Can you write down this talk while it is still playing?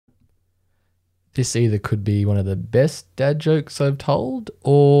This either could be one of the best dad jokes I've told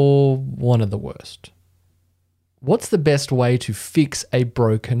or one of the worst. What's the best way to fix a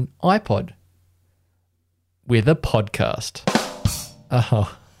broken iPod? With a podcast.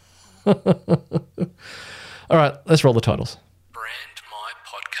 Oh. All right, let's roll the titles. Brand My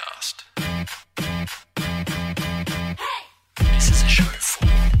Podcast. This is a show for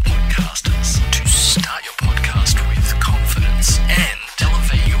podcasters to start your podcast with confidence and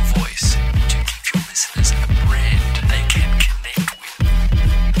elevate your voice to give your listeners a brand they can connect with.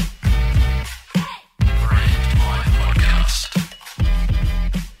 Brand My Podcast.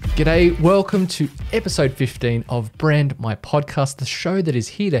 G'day, welcome to episode 15 of Brand My Podcast, the show that is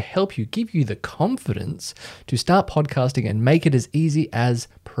here to help you, give you the confidence to start podcasting and make it as easy as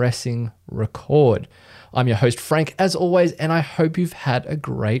pressing record. I'm your host, Frank, as always, and I hope you've had a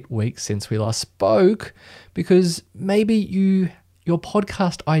great week since we last spoke, because maybe your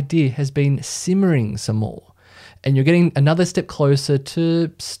podcast idea has been simmering some more, and you're getting another step closer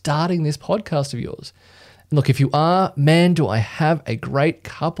to starting this podcast of yours. And look, if you are, man, do I have a great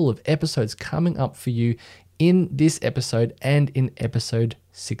couple of episodes coming up for you in this episode and in episode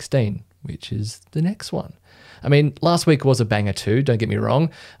 16, which is the next one. I mean, last week was a banger too, don't get me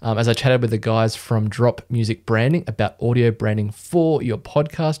wrong, as I chatted with the guys from Drop Music Branding about audio branding for your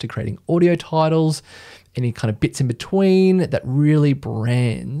podcast, to creating audio titles, any kind of bits in between that really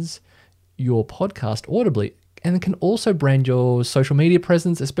brands your podcast audibly, and can also brand your social media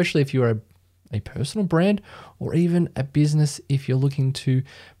presence, especially if you're a personal brand or even a business if you're looking to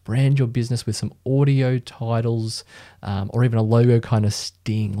brand your business with some audio titles or even a logo kind of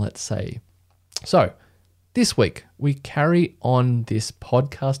sting, let's say. So this week, we carry on this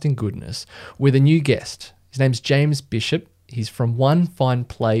podcasting goodness with a new guest. His name's James Bishop. He's from One Fine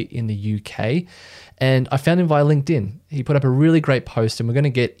Play in the UK, and I found him via LinkedIn. He put up a really great post, and we're going to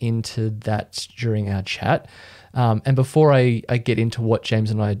get into that during our chat. And before I get into what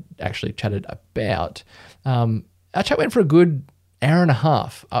James and I actually chatted about, our chat went for a good hour and a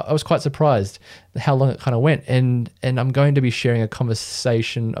half. I was quite surprised how long it kind of went. And I'm going to be sharing this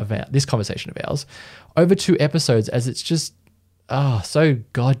conversation of ours over 2 episodes, as it's just so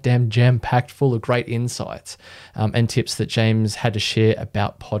goddamn jam-packed full of great insights and tips that James had to share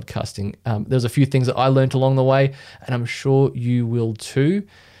about podcasting. There's a few things that I learned along the way, and I'm sure you will too.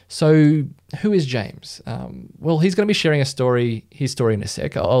 So who is James? Well, he's going to be sharing his story in a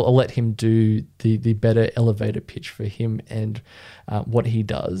sec. I'll let him do the better elevator pitch for him and what he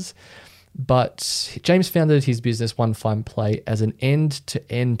does. But James founded his business, One Fine Play, as an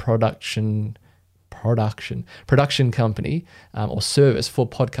end-to-end production company or service for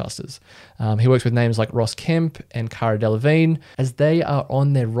podcasters. He works with names like Ross Kemp and Cara Delevingne, as they are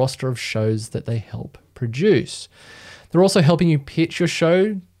on their roster of shows that they help produce. They're also helping you pitch your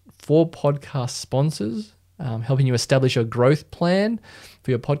show for podcast sponsors, helping you establish a growth plan for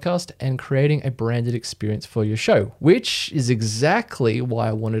your podcast, and creating a branded experience for your show, which is exactly why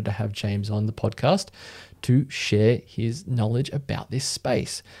I wanted to have James on the podcast to share his knowledge about this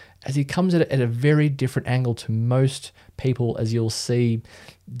space, as he comes at it at a very different angle to most people, as you'll see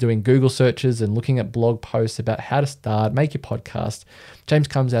doing Google searches and looking at blog posts about how to start, make your podcast. James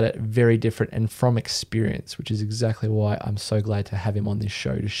comes at it very different and from experience, which is exactly why I'm so glad to have him on this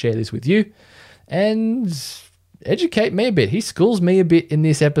show to share this with you and educate me a bit. He schools me a bit in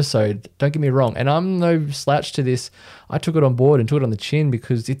this episode, don't get me wrong, and I'm no slouch to this. I took it on board and took it on the chin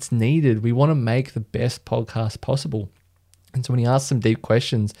because it's needed. We want to make the best podcast possible. And so when he asks some deep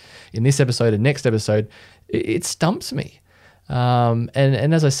questions in this episode and next episode, it stumps me. And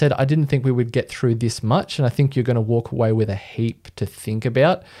as I said, I didn't think we would get through this much, and I think you're going to walk away with a heap to think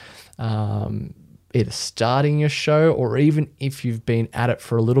about, either starting your show or even if you've been at it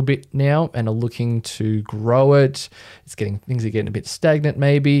for a little bit now and are looking to grow it. Things are getting a bit stagnant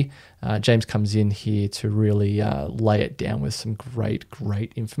maybe. James comes in here to really lay it down with some great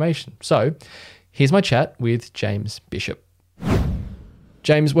information. So here's my chat with James Bishop.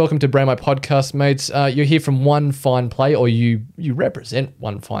 James, welcome to Brand My Podcast, mates. You're here from One Fine Play, or you represent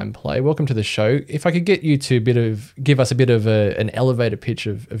One Fine Play. Welcome to the show. If I could get you to give us a bit of an elevator pitch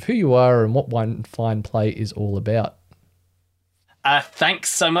of who you are and what One Fine Play is all about.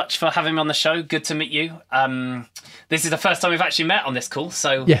 Thanks so much for having me on the show. Good to meet you. This is the first time we've actually met on this call,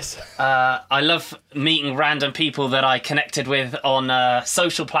 so yes. I love meeting random people that I connected with on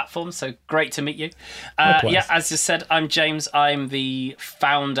social platforms, so great to meet you. Yeah, as you said, I'm James. I'm the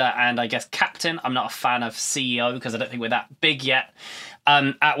founder and I guess captain. I'm not a fan of CEO because I don't think we're that big yet.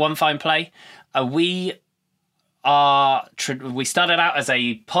 At One Fine Play, we started out as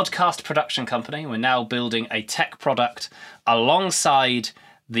a podcast production company. We're now building a tech product alongside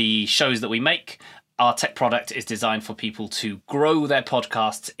the shows that we make, our tech product is designed for people to grow their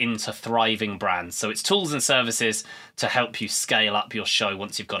podcasts into thriving brands. So it's tools and services to help you scale up your show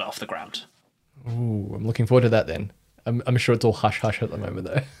once you've got it off the ground. Ooh, I'm looking forward to that then. I'm sure it's all hush-hush at the moment,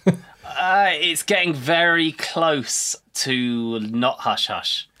 though. It's getting very close to not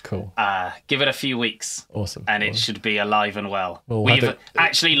hush-hush. Cool. Give it a few weeks. Awesome. And it should be alive and well. We've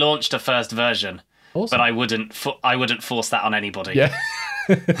actually launched a first version. Awesome. But I wouldn't force that on anybody. Yeah.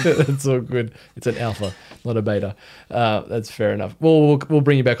 That's all good. It's an alpha, not a beta. That's fair enough. We'll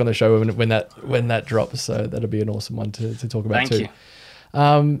bring you back on the show when that drops. So that'll be an awesome one to talk about. Thank you.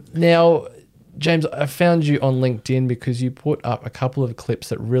 Now, James, I found you on LinkedIn because you put up a couple of clips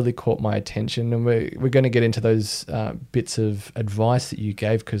that really caught my attention, and we're going to get into those bits of advice that you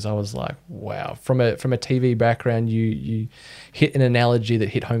gave, because I was like, wow, from a TV background, you hit an analogy that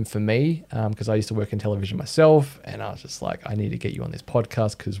hit home for me, because I used to work in television myself, and I was just like, I need to get you on this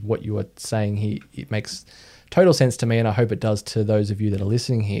podcast because what you are saying here, it makes total sense to me, and I hope it does to those of you that are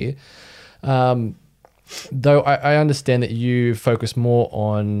listening here. Though I understand that you focus more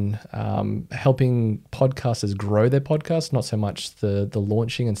on helping podcasters grow their podcast, not so much the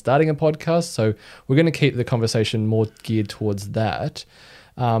launching and starting a podcast. So we're going to keep the conversation more geared towards that.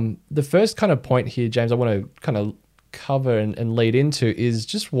 The first kind of point here, James, I want to kind of cover and lead into is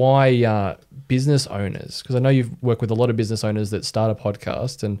just why business owners, because I know you've worked with a lot of business owners that start a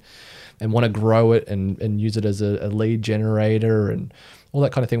podcast and want to grow it and use it as a lead generator and all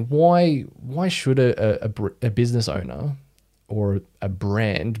that kind of thing. Why should a business owner or a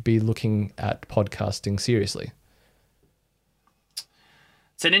brand be looking at podcasting seriously?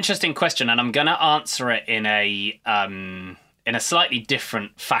 It's an interesting question, and I'm going to answer it in a slightly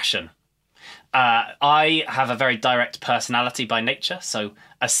different fashion. I have a very direct personality by nature, so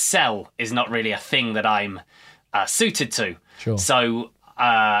a sell is not really a thing that I'm suited to. Sure. So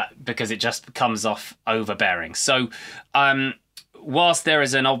because it just comes off overbearing. So whilst there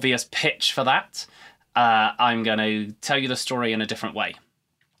is an obvious pitch for that, I'm going to tell you the story in a different way.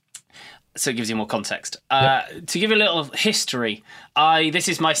 So it gives you more context. To give you a little history, this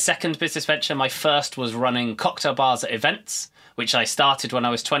is my second business venture. My first was running cocktail bars at events, which I started when I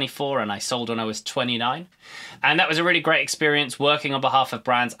was 24 and I sold when I was 29. And that was a really great experience working on behalf of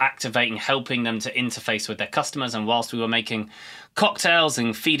brands, activating, helping them to interface with their customers. And whilst we were making cocktails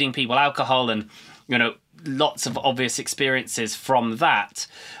and feeding people alcohol and, lots of obvious experiences from that,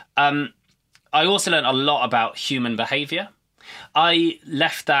 I also learned a lot about human behavior. I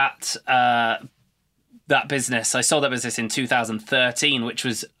left that business. I sold that business in 2013, which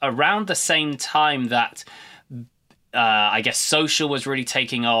was around the same time that I guess social was really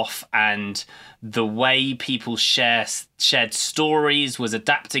taking off, and the way people shared stories was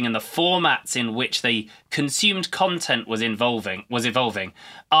adapting, and the formats in which they consumed content was evolving.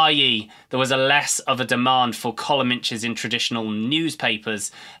 I.e., there was a less of a demand for column inches in traditional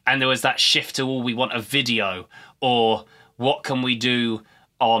newspapers, and there was that shift to, we want a video, or what can we do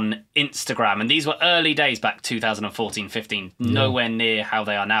on Instagram? And these were early days back 2014, 15, nowhere near how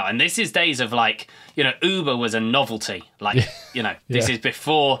they are now. And this is days of Uber was a novelty. This is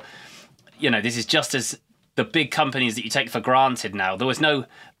before, this is just as the big companies that you take for granted now. There was no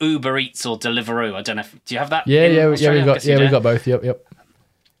Uber Eats or Deliveroo. I don't know do you have that? We've got both. Yep.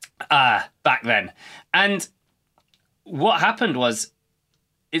 Back then. And what happened was,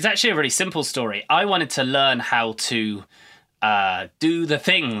 it's actually a really simple story. I wanted to learn how to do the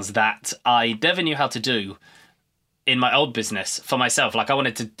things that I never knew how to do in my old business for myself. Like I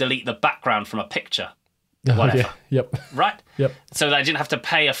wanted to delete the background from a picture, whatever. Yeah. Yep. Right? Yep. So that I didn't have to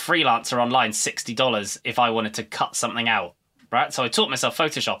pay a freelancer online $60 if I wanted to cut something out, right? So I taught myself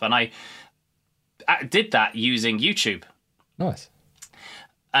Photoshop, and I did that using YouTube. Nice.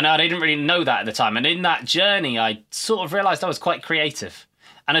 And I didn't really know that at the time. And in that journey, I sort of realized I was quite creative.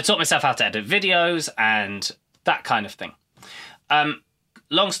 And I taught myself how to edit videos and that kind of thing.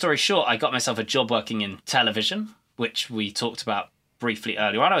 Long story short, I got myself a job working in television, which we talked about briefly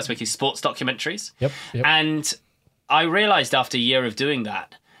earlier on. I was making sports documentaries. Yep. And I realized after a year of doing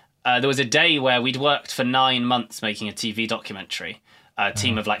that, there was a day where we'd worked for 9 months making a TV documentary, a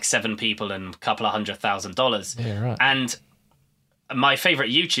team of like 7 people and a couple of $100,000. Yeah, right. And my favorite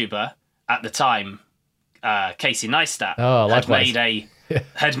YouTuber at the time, Casey Neistat,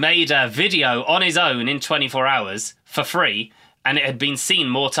 had made a video on his own in 24 hours for free, and it had been seen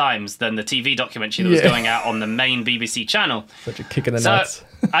more times than the TV documentary that was going out on the main BBC channel. Such a kick in the nuts.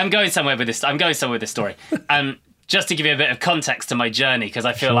 I'm going somewhere with this story. Just to give you a bit of context to my journey, because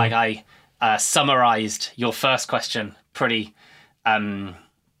I feel like I summarized your first question pretty. I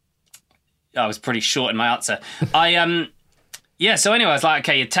was pretty short in my answer. Yeah, so anyway, I was like,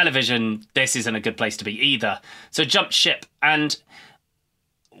 okay, television, this isn't a good place to be either. So jumped ship. And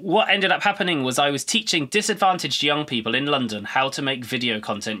what ended up happening was I was teaching disadvantaged young people in London how to make video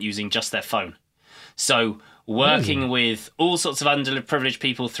content using just their phone. So working with all sorts of underprivileged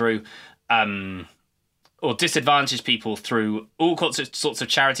people through, or disadvantaged people through all sorts of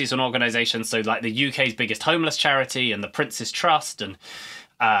charities and organisations. So like the UK's biggest homeless charity and the Prince's Trust and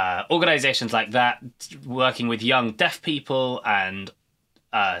organisations like that, working with young deaf people and,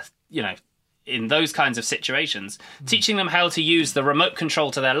 in those kinds of situations, teaching them how to use the remote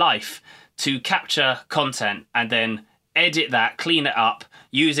control to their life to capture content and then edit that, clean it up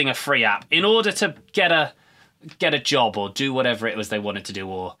using a free app in order to get a job or do whatever it was they wanted to do,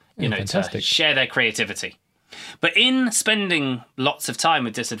 or, to share their creativity. But in spending lots of time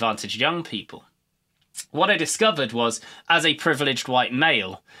with disadvantaged young people, what I discovered was, as a privileged white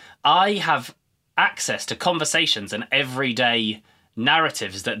male, I have access to conversations and everyday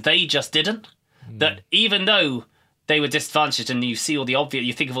narratives that they just didn't. That even though they were disadvantaged and you see all the obvious,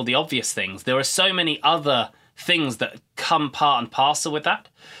 you think of all the obvious things, there are so many other things that come part and parcel with that.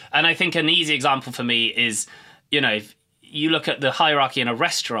 And I think an easy example for me is, if you look at the hierarchy in a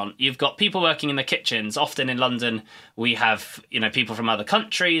restaurant, you've got people working in the kitchens. Often in London, we have, people from other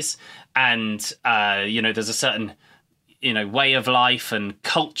countries, and, there's a certain, way of life and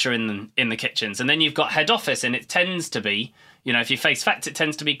culture in the kitchens. And then you've got head office, and it tends to be, if you face facts, it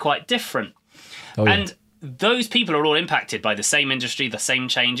tends to be quite different. Oh, yeah. And those people are all impacted by the same industry, the same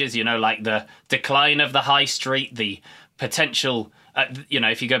changes, like the decline of the high street, the potential,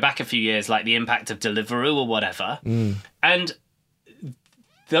 if you go back a few years, like the impact of Deliveroo or whatever. And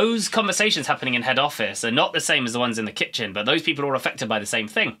those conversations happening in head office are not the same as the ones in the kitchen, but those people are all affected by the same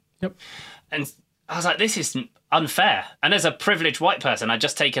thing. Yep. And I was like, this is unfair. And as a privileged white person, I'd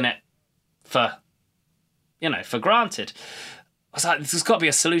just taken it for granted. I was like, there's got to be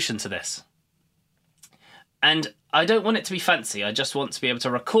a solution to this. And I don't want it to be fancy. I just want to be able to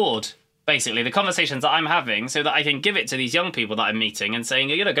record, basically, the conversations that I'm having so that I can give it to these young people that I'm meeting and saying,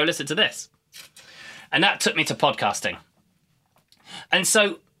 go listen to this. And that took me to podcasting. And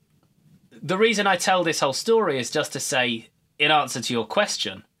so the reason I tell this whole story is just to say, in answer to your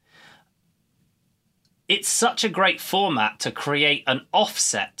question, it's such a great format to create an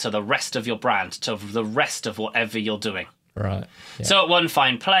offset to the rest of your brand, to the rest of whatever you're doing. Right. Yeah. So at One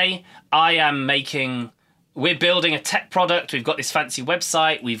Fine Play, we're building a tech product. We've got this fancy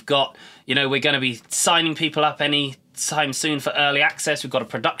website. We've got, we're going to be signing people up any time soon for early access. We've got a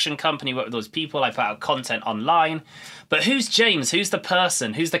production company, work with those people. I put out content online. But who's James? Who's the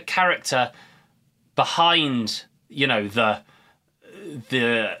person? Who's the character behind, the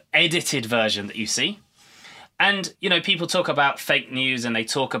edited version that you see? And, people talk about fake news and they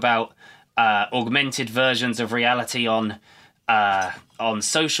talk about augmented versions of reality on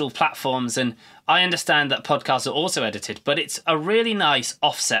social platforms. And I understand that podcasts are also edited, but it's a really nice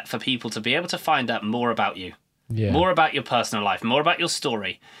offset for people to be able to find out more about you, more about your personal life, more about your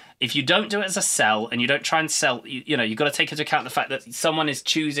story. If you don't do it as a sell and you don't try and sell, you've got to take into account the fact that someone is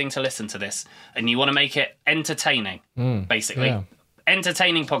choosing to listen to this and you want to make it entertaining, basically. Yeah.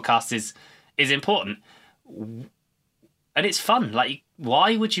 Entertaining podcast is important. And it's fun. Like,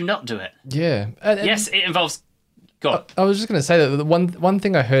 why would you not do it? Yeah. Yes, it involves... Go on. I was just going to say that the one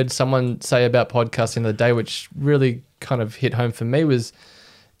thing I heard someone say about podcasting the other day, which really kind of hit home for me, was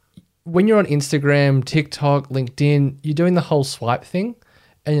when you're on Instagram, TikTok, LinkedIn, you're doing the whole swipe thing,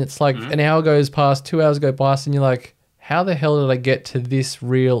 and it's like an hour goes past, 2 hours go past, and you're like, how the hell did I get to this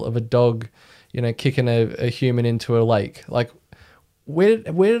reel of a dog, kicking a human into a lake? Like, where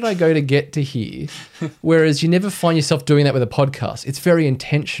did I go to get to here? Whereas you never find yourself doing that with a podcast. It's very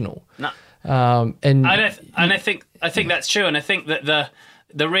intentional. No. And I think that's true, and I think that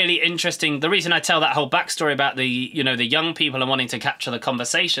the really interesting, the reason I tell that whole backstory about the young people and wanting to capture the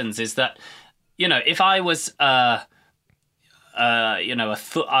conversations is that if I was I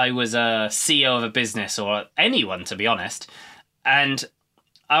was a CEO of a business or anyone, to be honest, and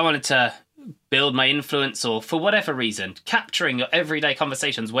I wanted to build my influence, or for whatever reason, capturing your everyday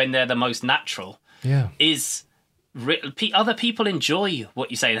conversations when they're the most natural is... Other people enjoy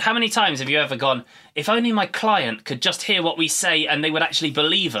what you say. How many times have you ever gone, if only my client could just hear what we say and they would actually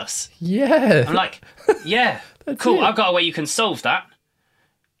believe us? Yeah. I'm like, yeah, cool. I've got a way you can solve that.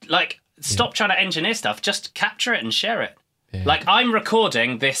 Like, stop trying to engineer stuff. Just capture it and share it. Yeah. Like, I'm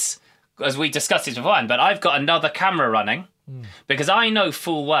recording this, as we discussed this beforehand, but I've got another camera running because I know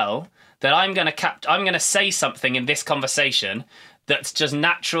full well that I'm going to say something in this conversation that's just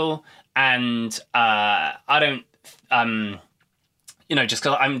natural, and I don't just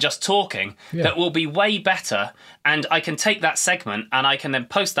because I'm just talking, that will be way better. And I can take that segment and I can then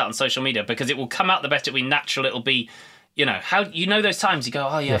post that on social media because it will come out the best. It'll be natural. It'll be, those times you go,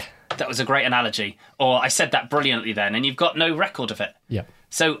 oh yeah, that was a great analogy. Or I said that brilliantly then, and you've got no record of it. Yeah.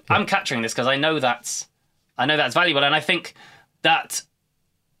 So I'm capturing this because I know that's valuable. And I think that,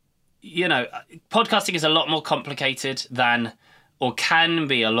 podcasting is a lot more complicated than, or can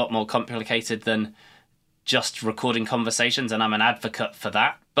be a lot more complicated than just recording conversations, and I'm an advocate for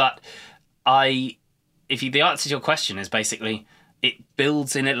that. But the answer to your question is basically it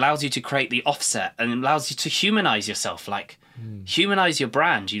builds and it allows you to create the offset and it allows you to humanize yourself, humanize your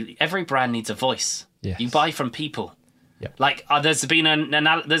brand. Every brand needs a voice. Yes. You buy from people. Yep. There's been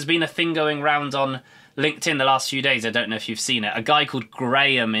a thing going around on LinkedIn the last few days. I don't know if you've seen it. A guy called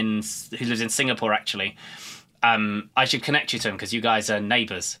Graham who lives in Singapore, actually. I should connect you to him because you guys are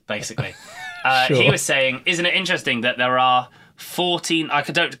neighbours, basically. Sure. He was saying, isn't it interesting that there are 14,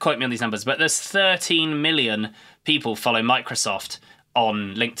 don't quote me on these numbers, but there's 13 million people follow Microsoft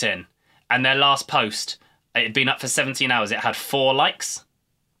on LinkedIn. And their last post, it had been up for 17 hours, it had 4 likes.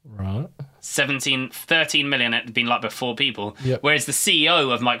 Right. 13 million, it had been liked by 4 people. Yep. Whereas the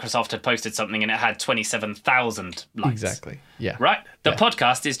CEO of Microsoft had posted something and it had 27,000 likes. Exactly. Yeah. Right? The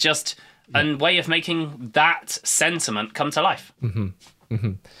podcast is just a way of making that sentiment come to life. Mm-hmm.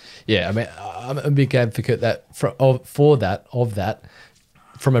 Mm-hmm. Yeah, I mean, I'm a big advocate that for that,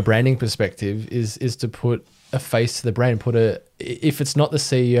 from a branding perspective, is to put a face to the brand. If it's not the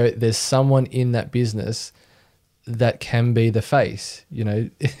CEO, there's someone in that business that can be the face.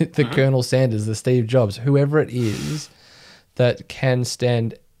 The Colonel Sanders, the Steve Jobs, whoever it is, that can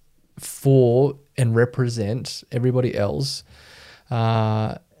stand for and represent everybody else.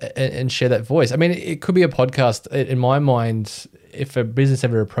 And share that voice. I mean, it could be a podcast. In my mind, if a business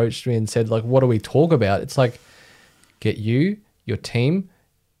ever approached me and said, like, what do we talk about? It's like, get your team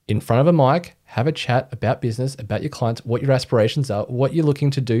in front of a mic, have a chat about business, about your clients, what your aspirations are, what you're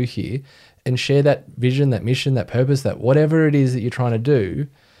looking to do here, and share that vision, that mission, that purpose, that whatever it is that you're trying to do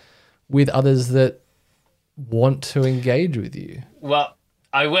with others that want to engage with you. Well,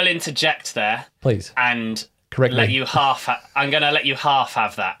 I will interject there. Please. And correct let me. you I'm going to let you half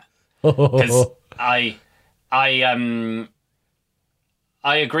have that. Because I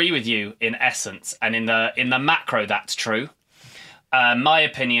agree with you in essence, and in the macro that's true. My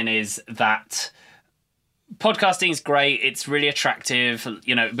opinion is that podcasting is great, it's really attractive,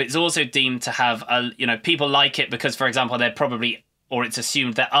 but it's also deemed to have people like it because, for example, they're probably, or it's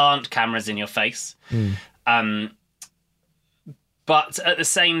assumed there aren't cameras in your face. But at the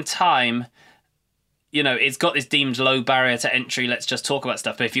same time, it's got this deemed low barrier to entry, let's just talk about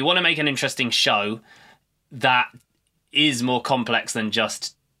stuff. But if you want to make an interesting show that is more complex than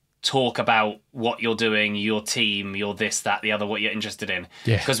just talk about what you're doing, your team, your this, that, the other, what you're interested in.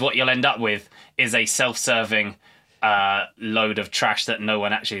 Because what you'll end up with is a self-serving load of trash that no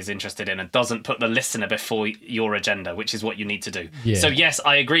one actually is interested in and doesn't put the listener before your agenda, which is what you need to do. Yeah. So yes,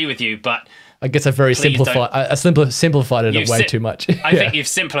 I agree with you, but I guess I've simplified it way too much. I think you've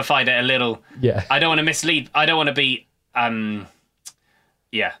simplified it a little. Yeah. I don't want to mislead. I don't want to be, I don't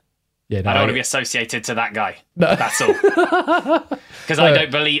want to be associated to that guy. No. That's all. Because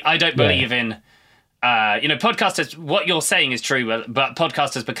I don't believe in, podcasters, what you're saying is true, but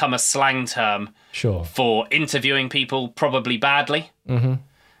podcast has become a slang term for interviewing people, probably badly. Mm-hmm.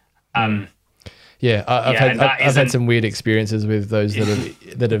 I've had some weird experiences with those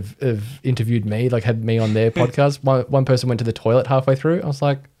that have interviewed me, like had me on their podcast. One person went to the toilet halfway through. I was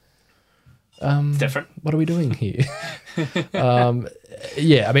like, different. What are we doing here? I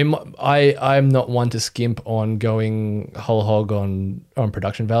mean, I'm not one to skimp on going whole hog on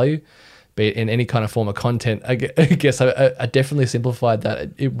production value, be it in any kind of form of content. I guess I definitely simplified that.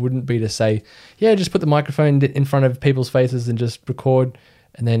 It wouldn't be to say, just put the microphone in front of people's faces and just record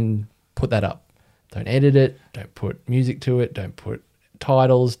and then put that up. Don't edit it. Don't put music to it. Don't put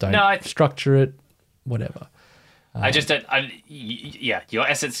titles. Don't structure it. Whatever. I just don't. Your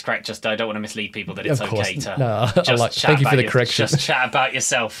essence is correct. Just I don't want to mislead people that it's okay to thank you for the correction. Just chat about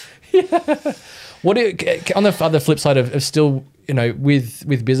yourself. What on the other flip side of still,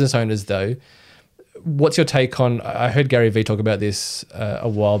 with business owners though, what's your take on? I heard Gary Vee talk about this a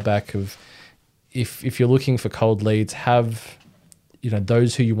while back. Of if you're looking for cold leads, have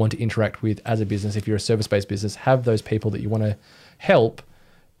those who you want to interact with as a business. If you're a service-based business, have those people that you want to help.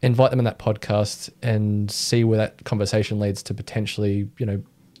 Invite them in that podcast and see where that conversation leads to potentially,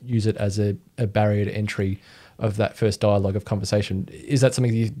 use it as a barrier to entry of that first dialogue of conversation. Is that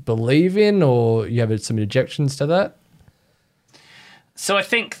something you believe in, or you have some objections to that? So I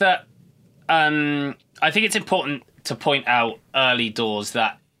think that, I think it's important to point out early doors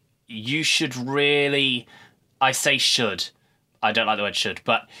that you should really, I say should, I don't like the word should,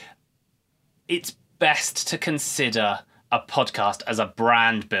 but it's best to consider a podcast as a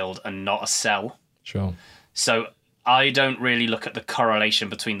brand build and not a sell. Sure. So I don't really look at the correlation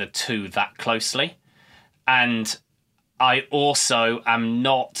between the two that closely. And I also am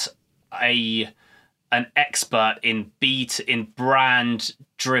not an expert in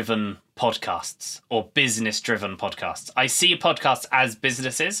brand-driven podcasts or business-driven podcasts. I see podcasts as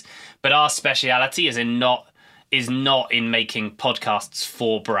businesses, but our speciality is not in making podcasts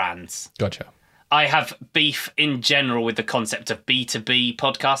for brands. Gotcha. I have beef in general with the concept of B2B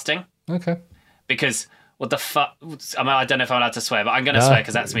podcasting. Okay. Because what the fuck? I mean, I don't know if I'm allowed to swear, but I'm going to swear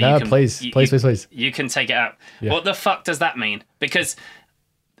because that's me. No, please. You can take it out. Yeah. What the fuck does that mean? Because,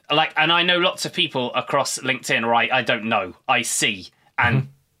 and I know lots of people across LinkedIn, right? I don't know. I see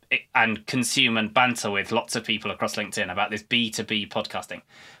and consume and banter with lots of people across LinkedIn about this B2B podcasting.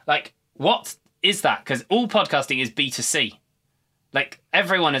 Like, what is that? Because all podcasting is B2C. Like,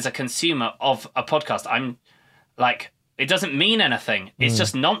 everyone is a consumer of a podcast. I'm like, it doesn't mean anything. It's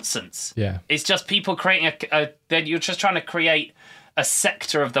just nonsense. Yeah. It's just people creating you're just trying to create a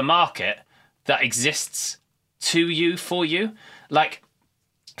sector of the market that exists to you, for you. Like,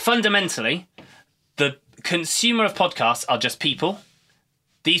 fundamentally, the consumer of podcasts are just people.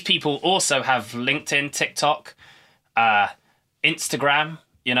 These people also have LinkedIn, TikTok, Instagram,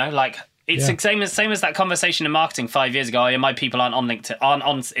 it's the same as that conversation in marketing 5 years ago. My people aren't on LinkedIn, aren't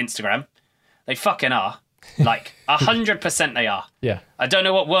on Instagram. They fucking are. Like 100% they are. Yeah. I don't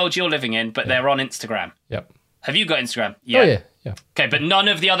know what world you're living in, but they're on Instagram. Yep. Have you got Instagram? Yeah. Oh, yeah. Okay, but none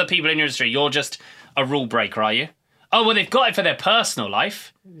of the other people in your industry, you're just a rule breaker, are you? Oh, well, they've got it for their personal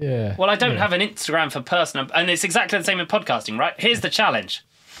life. Yeah. Well, I don't have an Instagram for personal, and it's exactly the same in podcasting, right? Here's the challenge.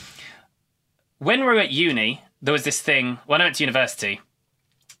 When we were at uni, there was this thing, when I went to university,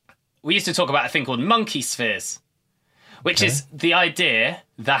 we used to talk about a thing called monkey spheres, which is the idea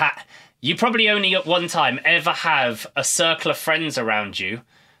that you probably only at one time ever have a circle of friends around you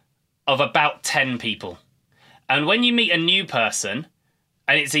of about 10 people. And when you meet a new person,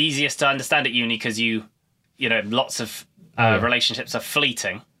 and it's easiest to understand at uni because lots of relationships are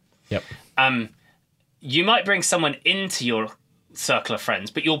fleeting. Yep. You might bring someone into your circle of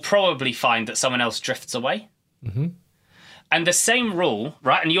friends, but you'll probably find that someone else drifts away. Mm-hmm. And the same rule,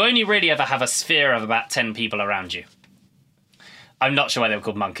 right? And you only really ever have a sphere of about 10 people around you. I'm not sure why they were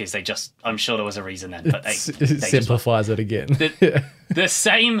called monkeys. I'm sure there was a reason then. But they simplifies it again. The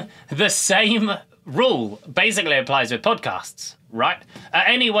same rule basically applies with podcasts, right? At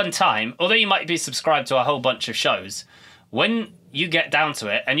any one time, although you might be subscribed to a whole bunch of shows, when you get down to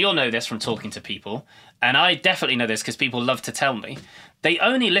it, and you'll know this from talking to people, and I definitely know this because people love to tell me, they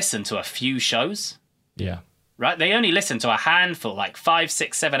only listen to a few shows. Yeah. Right? They only listen to a handful, like 5,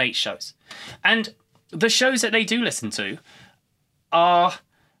 6, 7, 8 shows. And the shows that they do listen to are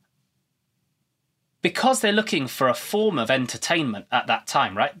because they're looking for a form of entertainment at that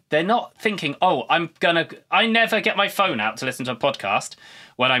time, right? They're not thinking, I never get my phone out to listen to a podcast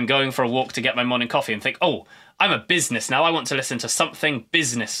when I'm going for a walk to get my morning coffee and think, I'm a business now. I want to listen to something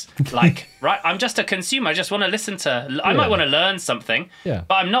business-like, right? I'm just a consumer. I just want to listen to... I might want to learn something, but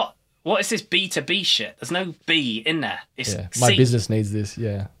I'm not... What is this B2B shit? There's no B in there. It's my business needs this,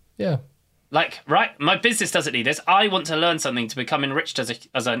 yeah. Like, right, my business doesn't need this. I want to learn something to become enriched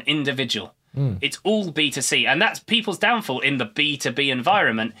as an individual. It's all B2C. And that's people's downfall in the B2B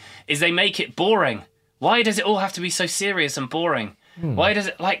environment is they make it boring. Why does it all have to be so serious and boring? Why does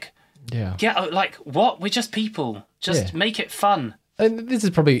it, what? We're just people. Just make it fun. And this is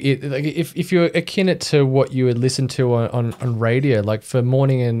probably it. Like if you're akin it to what you would listen to on radio, like for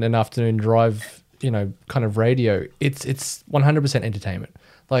morning and afternoon drive, kind of radio, it's 100% entertainment.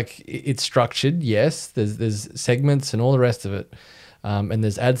 Like it's structured, yes. There's segments and all the rest of it, and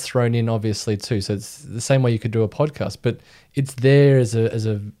there's ads thrown in obviously too. So it's the same way you could do a podcast, but it's there as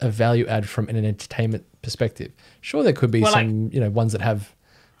a value add from an entertainment perspective. Sure, there could be ones that have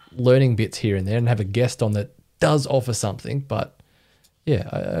learning bits here and there and have a guest on that does offer something, but. Yeah,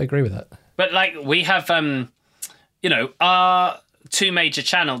 I agree with that. But we have, our two major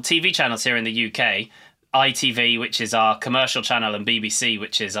TV channels here in the UK, ITV, which is our commercial channel, and BBC,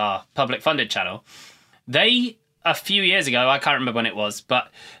 which is our public-funded channel. They, a few years ago, I can't remember when it was, but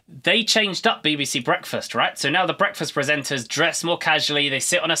they changed up BBC Breakfast, right? So now the breakfast presenters dress more casually. They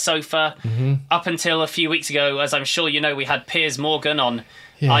sit on a sofa. Mm-hmm. Up until a few weeks ago, as I'm sure you know, we had Piers Morgan on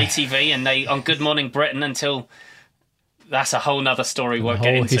ITV and on Good Morning Britain until... That's a whole nother story we'll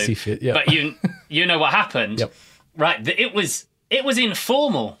get into. Hissy fit, yep. But you know what happened, yep. Right? It was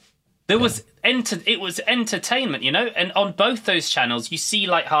informal. There was it was entertainment, you know? And on both those channels, you see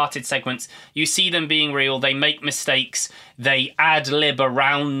light-hearted segments. You see them being real. They make mistakes. They ad-lib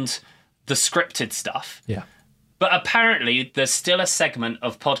around the scripted stuff. Yeah. But apparently, there's still a segment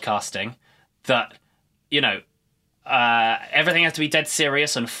of podcasting that, you know, everything has to be dead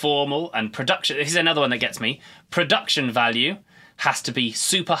serious and formal, and production. This is another one that gets me. Production value has to be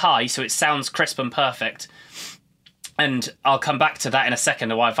super high, so it sounds crisp and perfect. And I'll come back to that in a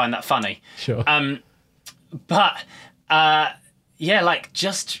second, and why I find that funny. Sure. But yeah, like,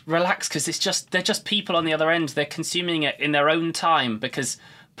 just relax, because they're just people on the other end. They're consuming it in their own time, because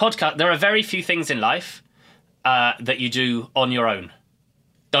there are very few things in life that you do on your own.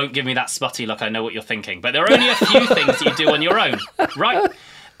 Don't give me that smutty look, I know what you're thinking. But there are only a few things that you do on your own, right?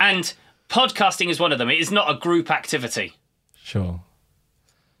 And podcasting is one of them. It is not a group activity. Sure.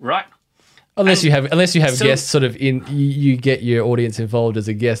 Right? Unless you have guests sort of you get your audience involved as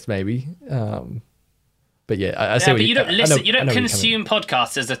a guest, maybe. But yeah, I see. But you don't listen. You don't consume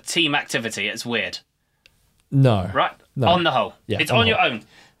podcasts as a team activity. It's weird. No. Right. No. On the whole, yeah, it's on your own.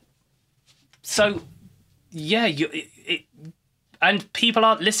 So, yeah, and people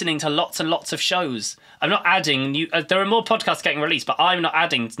aren't listening to lots and lots of shows. I'm not adding new. There are more podcasts getting released, but I'm not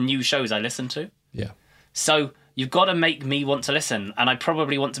adding new shows I listen to. Yeah. So you've got to make me want to listen, and I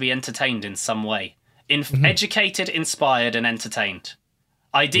probably want to be entertained in some way. Educated, inspired, and entertained.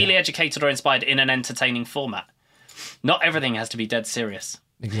 Ideally educated or inspired in an entertaining format. Not everything has to be dead serious.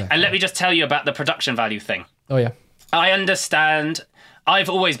 Exactly. And let me just tell you about the production value thing. Oh, yeah. I understand. I've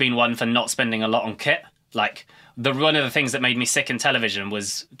always been one for not spending a lot on kit. Like, one of the things that made me sick in television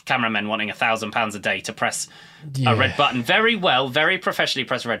was cameramen wanting £1,000 a day to press a red button. Very well, very professionally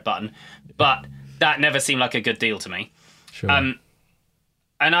press a red button. But that never seemed like a good deal to me. Sure. And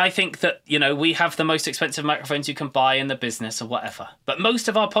I think that, you know, we have the most expensive microphones you can buy in the business or whatever. But most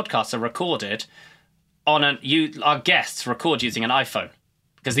of our podcasts are recorded on our guests record using an iPhone,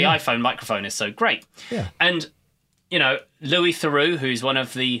 because the iPhone microphone is so great. Yeah. And, you know, Louis Theroux, who's one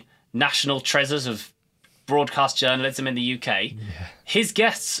of the national treasures of broadcast journalism in the UK, his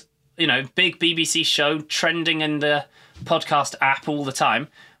guests, you know, big BBC show, trending in the podcast app all the time,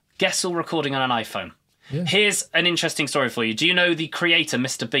 guests all recording on an iPhone. Yeah. Here's an interesting story for you. Do you know the creator,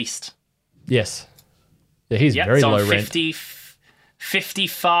 Mr. Beast? Yes. Yeah, he's very low rent.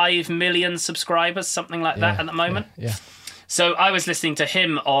 55 million subscribers, something like that at the moment. Yeah. So I was listening to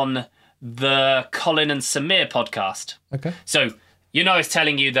him on the Colin and Samir podcast. Okay. So, you know, I was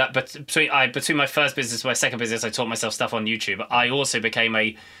telling you that between my first business and my second business, I taught myself stuff on YouTube. I also became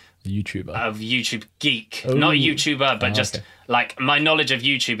a YouTube geek. Ooh. Not a YouTuber, but like, my knowledge of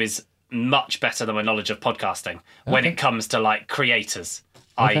YouTube is much better than my knowledge of podcasting when it comes to, like, creators.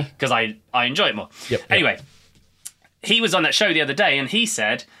 Because I enjoy it more. Yep. Anyway, he was on that show the other day, and he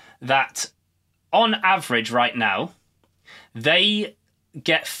said that on average right now, they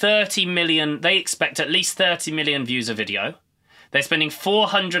get 30 million, they expect at least 30 million views a video. They're spending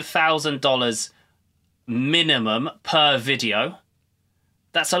 $400,000 minimum per video.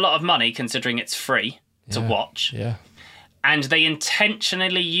 That's a lot of money considering it's free to watch. Yeah. And they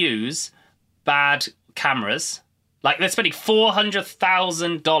intentionally use bad cameras. Like, they're spending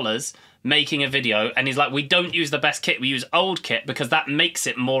 $400,000 making a video, and he's like, we don't use the best kit, we use old kit because that makes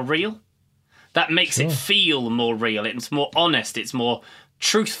it more real. That makes it feel more real. It's more honest. It's more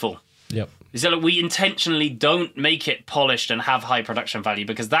truthful. Yep. So, like, we intentionally don't make it polished and have high production value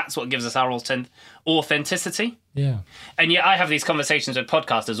because that's what gives us our authenticity. Yeah. And yet I have these conversations with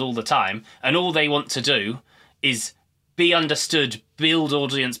podcasters all the time, and all they want to do is be understood, build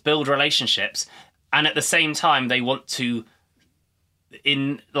audience, build relationships, and at the same time they want to,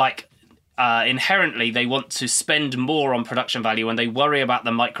 inherently they want to spend more on production value, and they worry about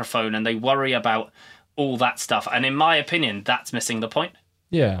the microphone and they worry about all that stuff. And in my opinion, that's missing the point.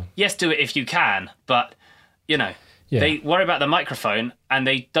 Yeah. Yes, do it if you can, but, you know, they worry about the microphone and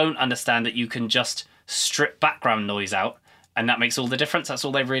they don't understand that you can just strip background noise out, and that makes all the difference. That's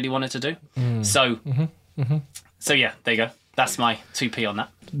all they really wanted to do. So, so yeah, there you go. That's my 2p on that.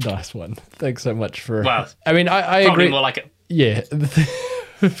 Nice one. Thanks so much for... Well, I mean, I probably agree. More like it. Yeah.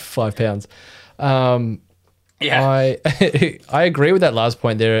 £5. Yeah. I agree with that last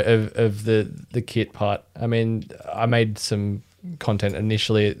point there of the kit part. I mean, I made some content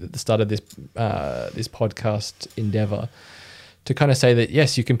initially at the start of this podcast endeavor to kind of say that,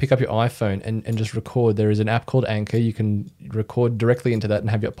 yes, you can pick up your iPhone and just record. There is an app called Anchor. You can record directly into that and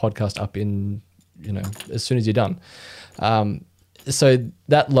have your podcast up in, you know, as soon as you're done. So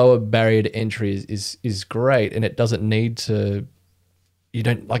that lower barrier to entry is great, and it doesn't need to you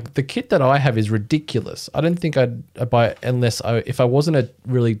don't like the kit that I have is ridiculous. I don't think I'd buy it if I wasn't a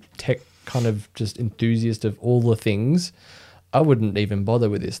really tech kind of just enthusiast of all the things. I wouldn't even bother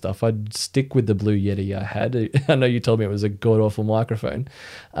with this stuff. I'd stick with the Blue Yeti I had. I know you told me it was a god-awful microphone,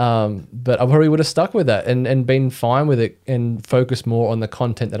 but I probably would have stuck with that and been fine with it and focused more on the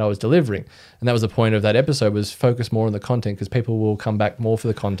content that I was delivering. And that was the point of that episode, was focus more on the content, because people will come back more for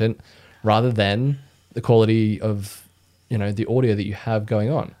the content rather than the quality of, the audio that you have going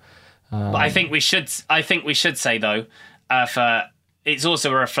on. But I think we should say though, for it's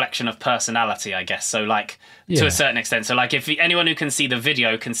also a reflection of personality, I guess. So to a certain extent. So if anyone who can see the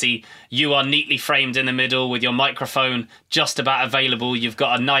video can see you are neatly framed in the middle with your microphone just about available. You've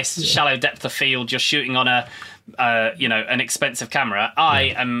got a nice shallow depth of field. You're shooting on an expensive camera.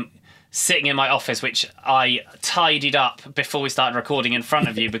 I am sitting in my office, which I tidied up before we started recording in front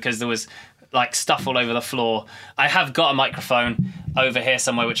of you because there was stuff all over the floor. I have got a microphone over here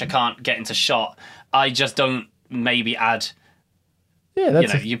somewhere which I can't get into shot. I just don't maybe add. Yeah,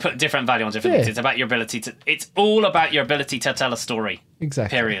 you put different value on different things. It's about your ability it's all about your ability to tell a story.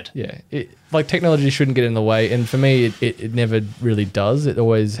 Exactly. Period. Yeah. Technology shouldn't get in the way. And for me, it never really does. It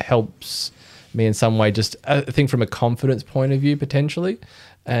always helps me in some way, just I think from a confidence point of view, potentially.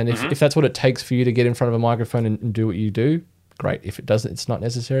 And if that's what it takes for you to get in front of a microphone and do what you do, great. If it doesn't, it's not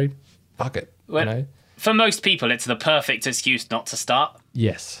necessary, fuck it. Well, for most people, it's the perfect excuse not to start.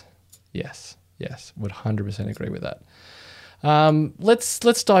 Yes. Would 100% agree with that.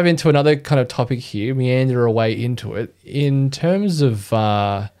 Let's dive into another kind of topic here, meander our way into it. In terms of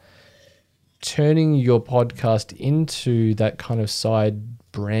turning your podcast into that kind of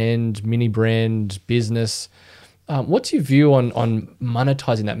side brand, mini brand business, what's your view on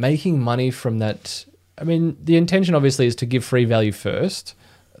monetizing that, making money from that? I mean, the intention obviously is to give free value first.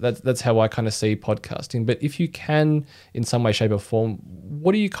 That's how I kind of see podcasting. But if you can, in some way, shape or form,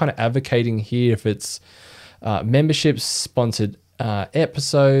 what are you kind of advocating here? If it's memberships, sponsored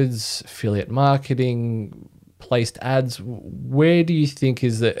episodes, affiliate marketing, placed ads, where do you think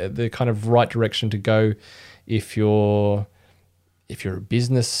is the kind of right direction to go if you're a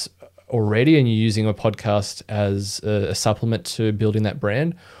business already and you're using a podcast as a supplement to building that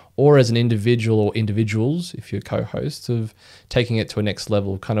brand, or as an individual or individuals, if you're co-hosts, of taking it to a next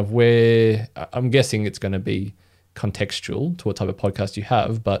level, kind of where I'm guessing it's going to be contextual to what type of podcast you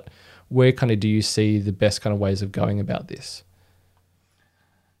have, but where kind of do you see the best kind of ways of going about this?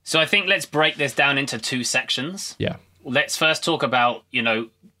 So I think let's break this down into two sections. Yeah. Let's first talk about,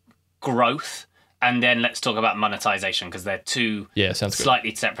 growth, and then let's talk about monetization, because they're two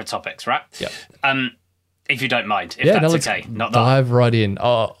slightly separate topics, right? Yeah. If you don't mind, that's okay. Not dive right in.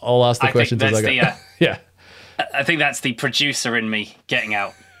 I'll ask the questions as I go. Yeah. I think that's the producer in me getting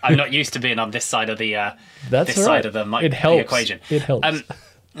out. I'm not used to being on this side of the side of the equation. It helps.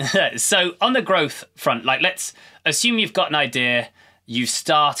 So on the growth front, let's assume you've got an idea, you've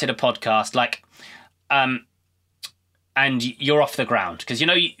started a podcast, and you're off the ground. Because,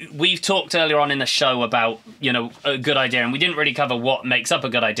 we've talked earlier on in the show about, a good idea, and we didn't really cover what makes up a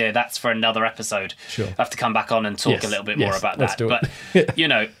good idea. That's for another episode. Sure. I have to come back on and talk a little bit more about that. Let's do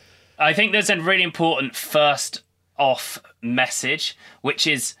it. I think there's a really important first off message, which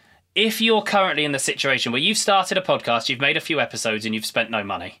is, if you're currently in the situation where you've started a podcast, you've made a few episodes and you've spent no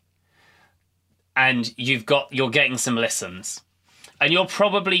money, and you're getting some listens, and you're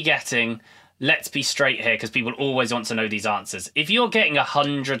probably getting, let's be straight here, because people always want to know these answers. If you're getting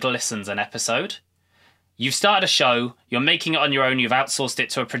 100 listens an episode, you've started a show, you're making it on your own, you've outsourced it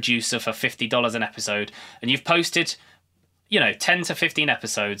to a producer for $50 an episode, and you've posted 10 to 15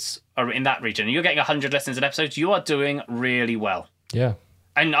 episodes are in that region, and you're getting 100 listens an episode, you are doing really well. Yeah.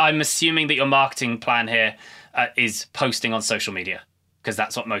 And I'm assuming that your marketing plan here is posting on social media, because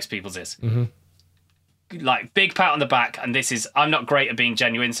that's what most people's is. Mm-hmm. Big pat on the back, and I'm not great at being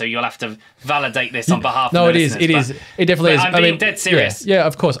genuine, so you'll have to validate this on behalf of the listeners. It definitely is. I'm being dead serious. Yeah,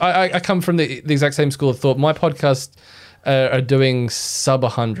 of course. I come from the exact same school of thought. My podcasts are doing sub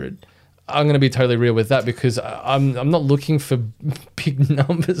 100. I'm going to be totally real with that, because I'm not looking for big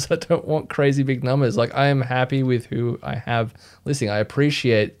numbers. I don't want crazy big numbers. I am happy with who I have listening. I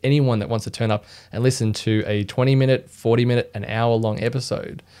appreciate anyone that wants to turn up and listen to a 20-minute, 40-minute, an hour-long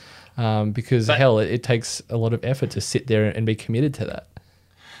episode, because it takes a lot of effort to sit there and be committed to that.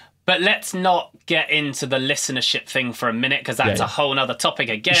 But let's not get into the listenership thing for a minute, because that's a whole other topic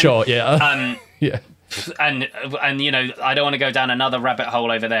again. Sure, yeah. Yeah. And I don't want to go down another rabbit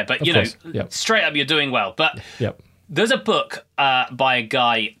hole over there, but straight up, you're doing well. But there's a book by a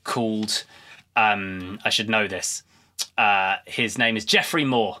guy called I should know this. His name is Jeffrey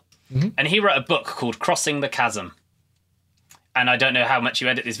Moore, and he wrote a book called Crossing the Chasm. and I don't know how much you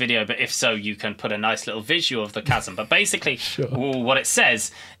edit this video, but if so, you can put a nice little visual of the chasm. But basically, what it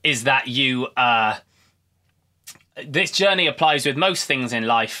says is that you this journey applies with most things in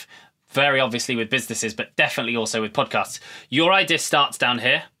life, very obviously with businesses, but definitely also with podcasts. Your idea starts down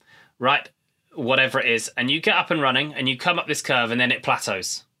here, right? Whatever it is, and you get up and running, and you come up this curve, and then it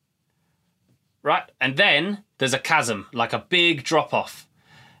plateaus, right? And then there's a chasm, like a big drop-off.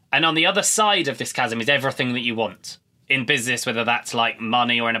 And on the other side of this chasm is everything that you want. In business, whether that's like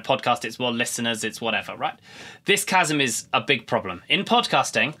money, or in a podcast, it's more listeners, it's whatever, right? This chasm is a big problem. In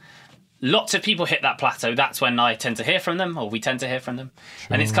podcasting, lots of people hit that plateau. That's when I tend to hear from them, or we tend to hear from them. Sure.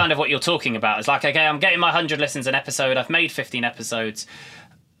 And it's kind of what you're talking about. It's like, okay, I'm getting my 100 listens an episode. I've made 15 episodes.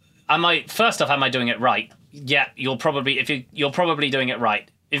 First off, am I doing it right? Yeah, you're probably doing it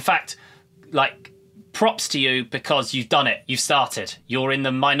right. In fact, like, props to you because you've done it. You've started. You're in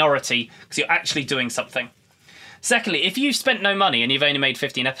the minority because you're actually doing something. Secondly, if you've spent no money and you've only made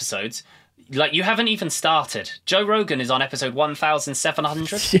 15 episodes, like, you haven't even started. Joe Rogan is on episode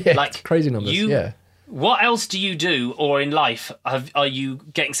 1,700. Yeah, like, crazy numbers. Yeah. What else do you do, or in life are you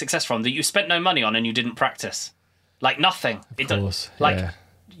getting success from, that you spent no money on and you didn't practice? Like, nothing. Of course.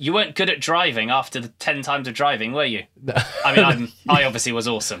 You weren't good at driving after the 10 times of driving, were you? No. I mean, I obviously was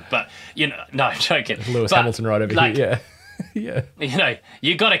awesome, but, no, I'm joking. Lewis Hamilton right over here, yeah. Yeah.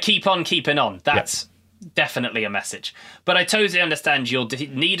 You got to keep on keeping on. That's definitely a message. But I totally understand your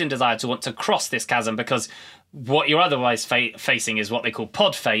need and desire to want to cross this chasm, because what you're otherwise facing is what they call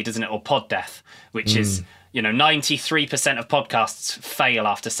pod fade, isn't it? Or pod death, which is, 93% of podcasts fail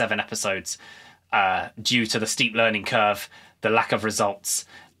after 7 episodes due to the steep learning curve, the lack of results,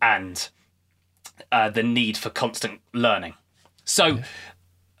 and the need for constant learning. So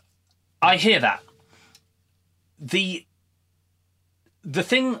I hear that. The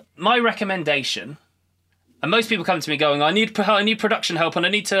thing, my recommendation, and most people come to me going, I need production help, and I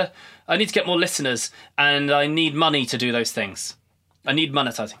need to get more listeners, and I need money to do those things. I need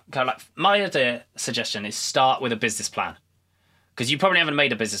monetizing. Okay, like, my suggestion is start with a business plan, because you probably haven't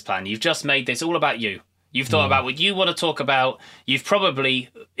made a business plan. You've just made this all about you. You've thought about what you want to talk about. You've probably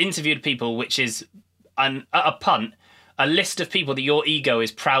interviewed people, which is a list of people that your ego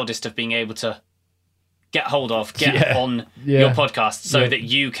is proudest of being able to get hold of, on your podcast, so that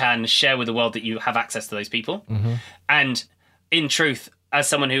you can share with the world that you have access to those people. Mm-hmm. And in truth, as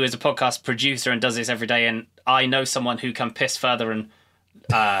someone who is a podcast producer and does this every day, and I know someone who can piss further and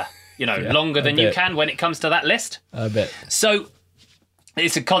longer than you can when it comes to that list. I bet. So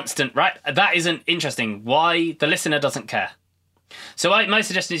it's a constant, right? That isn't interesting. Why? The listener doesn't care. So my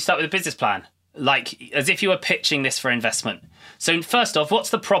suggestion is start with a business plan, like as if you were pitching this for investment. So first off,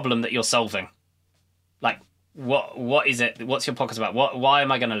 what's the problem that you're solving? Like, what is it? What's your podcast about? Why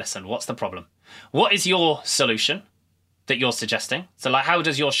am I going to listen? What's the problem? What is your solution that you're suggesting? So, like, how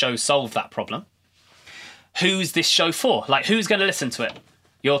does your show solve that problem? Who's this show for? Like, who's going to listen to it?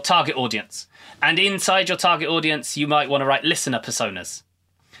 Your target audience. And inside your target audience, you might want to write listener personas.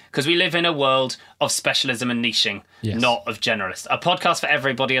 Because we live in a world of specialism and niching, not of generalists. A podcast for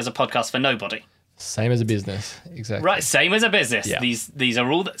everybody is a podcast for nobody. Same as a business, exactly. Right, same as a business. Yeah. These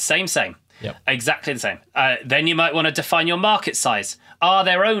are all same. Yep. Exactly the same. Then you might want to define your market size. Are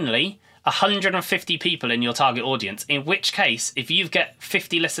there only 150 people in your target audience? In which case, if you get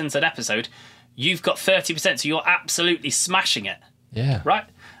 50 listens an episode, you've got 30%, so you're absolutely smashing it. Yeah. Right?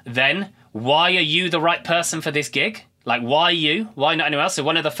 Then, why are you the right person for this gig? Like, why you? Why not anyone else? So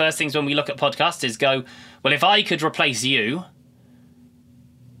one of the first things when we look at podcasts is go, well, if I could replace you,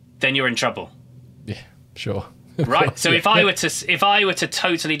 then you're in trouble. Yeah, sure. Right? So if I were to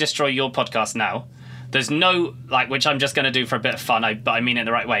totally destroy your podcast now, there's no, like, which I'm just going to do for a bit of fun, but I mean it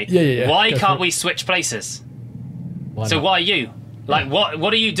the right way. Yeah. Why can't we switch places? Why you? Like,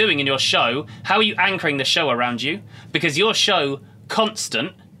 what are you doing in your show? How are you anchoring the show around you? Because your show,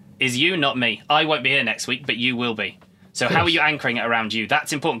 constant, is you, not me. I won't be here next week, but you will be. So how are you anchoring it around you?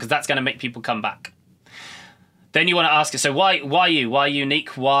 That's important, because that's going to make people come back. Then you want to ask it, so why you? Why unique?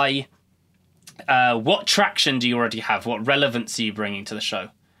 Why? What traction do you already have? What relevance are you bringing to the show?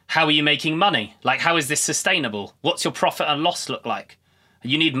 How are you making money? Like, how is this sustainable? What's your profit and loss look like?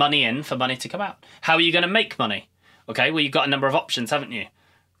 You need money in for money to come out. How are you going to make money? Okay, well, you've got a number of options, haven't you?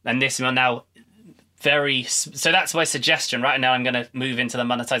 And this one now, so that's my suggestion. Right now I'm going to move into the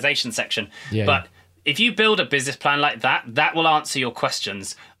monetization section. But if you build a business plan like that, that will answer your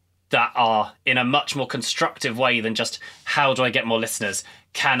questions that are in a much more constructive way than just, how do I get more listeners?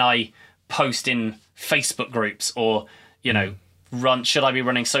 Can I post in Facebook groups, or, should I be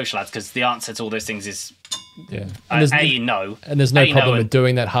running social ads? Because the answer to all those things is no. And there's no problem with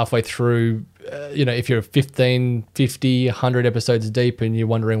doing that halfway through if you're 15, 50, 100 episodes deep and you're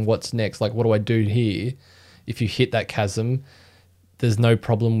wondering what's next, like what do I do here? If you hit that chasm, there's no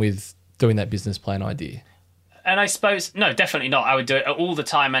problem with doing that business plan idea. And I suppose, no, definitely not. I would do it all the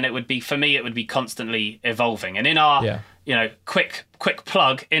time, and it would be, for me, it would be constantly evolving. And in our, quick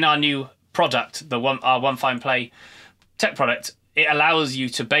plug, in our new product, our One Fine Play tech product, it allows you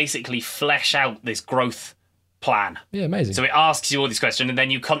to basically flesh out this growth plan. Yeah, amazing. So it asks you all these questions, and then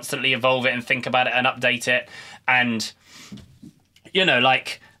you constantly evolve it and think about it and update it. And,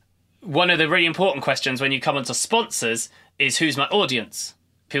 like, one of the really important questions when you come onto sponsors is, who's my audience?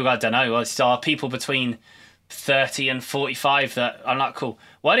 People go, I don't know. Well, there are people between 30 and 45 that are not cool.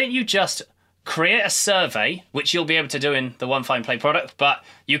 Why don't you just create a survey, which you'll be able to do in the One Fine Play product, but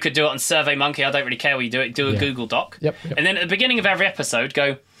you could do it on SurveyMonkey. I don't really care where you do it. Do a Google Doc. Yep. And then at the beginning of every episode,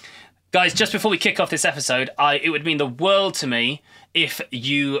 go, guys, just before we kick off this episode, it would mean the world to me if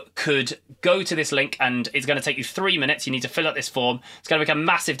you could go to this link, and it's going to take you 3 minutes. You need to fill out this form. It's going to make a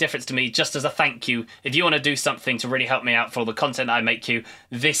massive difference to me, just as a thank you. If you want to do something to really help me out for all the content that I make you,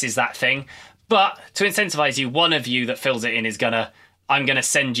 this is that thing. But to incentivize you, one of you that fills it in is I'm going to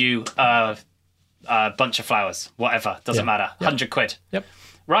send you a bunch of flowers, whatever, doesn't matter, 100 quid. Yep.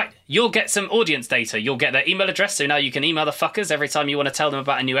 Right, you'll get some audience data. You'll get their email address, so now you can email the fuckers every time you want to tell them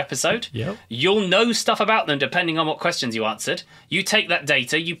about a new episode. Yep. You'll know stuff about them depending on what questions you answered. You take that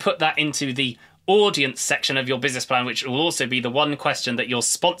data, you put that into the audience section of your business plan, which will also be the one question that your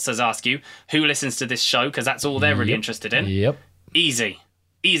sponsors ask you, who listens to this show, because that's all they're really interested in. Yep.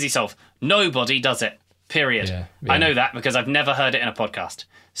 Easy solve. Nobody does it, period. Yeah. I know that because I've never heard it in a podcast.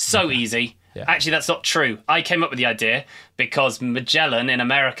 So easy. Yeah. Actually, that's not true. I came up with the idea because Magellan in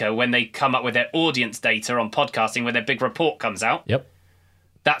America, when they come up with their audience data on podcasting, when their big report comes out,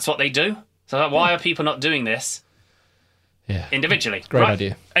 that's what they do. So why are people not doing this individually? Great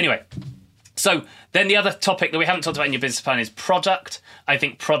idea. Anyway, so then the other topic that we haven't talked about in your business plan is product. I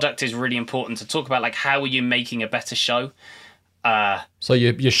think product is really important to talk about. Like, how are you making a better show? So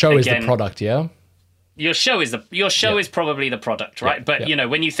your show is the product, yeah? Your show is probably the product, right? But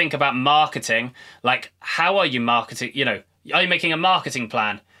when you think about marketing, like, how are you marketing? Are you making a marketing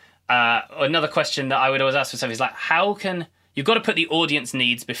plan? Another question that I would always ask myself is, like, you've got to put the audience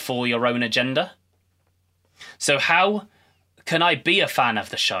needs before your own agenda. So how can I be a fan of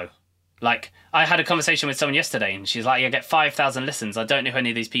the show? Like, I had a conversation with someone yesterday, and she's like, I get 5,000 listens. I don't know who any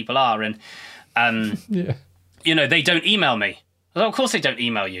of these people are, and they don't email me. Well, of course they don't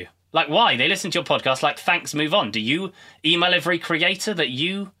email you. Like, why? They listen to your podcast, like, thanks, move on. Do you email every creator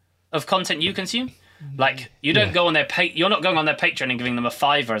of content you consume? Like, you don't go on you're not going on their Patreon and giving them a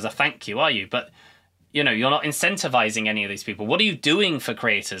 $5 as a thank you, are you? But, you're not incentivizing any of these people. What are you doing for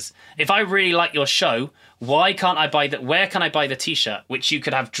creators? If I really like your show, where can I buy the t-shirt, which you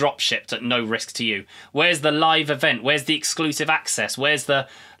could have drop shipped at no risk to you? Where's the live event? Where's the exclusive access? Where's the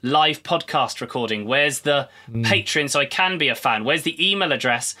live podcast recording? Where's the Patreon so I can be a fan? Where's the email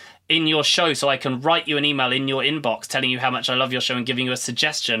address in your show so I can write you an email in your inbox telling you how much I love your show and giving you a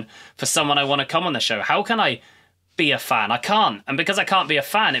suggestion for someone I want to come on the show? How can I be a fan? I can't. And because I can't be a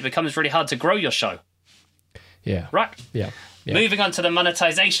fan, it becomes really hard to grow your show. Yeah. Right. Yeah. Moving on to the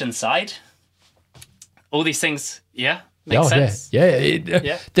monetization side. All these things, make sense?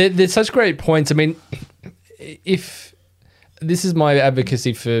 Yeah. They're such great points. I mean, if this is my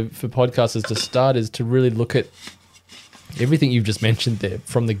advocacy for podcasters to start, is to really look at everything you've just mentioned there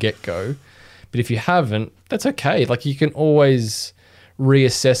from the get-go. But if you haven't, that's okay. Like, you can always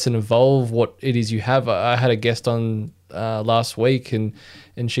reassess and evolve what it is you have. I had a guest on last week, and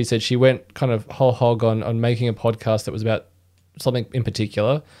she said she went kind of whole hog on making a podcast that was about something in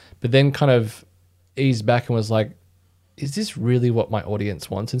particular, but then kind of eased back and was like, is this really what my audience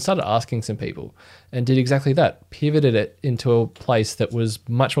wants? And started asking some people and did exactly that. Pivoted it into a place that was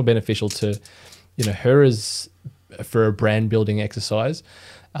much more beneficial to, her as for a brand building exercise,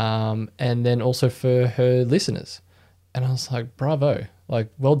 and then also for her listeners. And I was like, bravo. Like,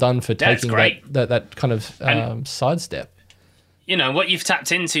 well done for taking that kind of sidestep. What you've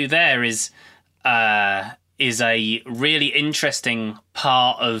tapped into there is a really interesting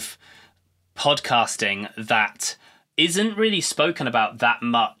part of podcasting that isn't really spoken about that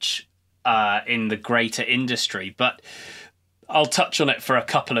much in the greater industry, but I'll touch on it for a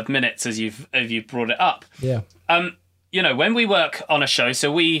couple of minutes as you've brought it up. Yeah. When we work on a show,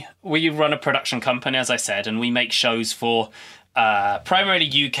 so we run a production company, as I said, and we make shows for primarily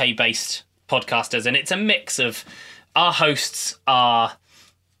UK-based podcasters, and it's a mix of, our hosts are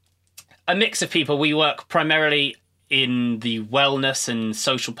a mix of people. We work primarily in the wellness and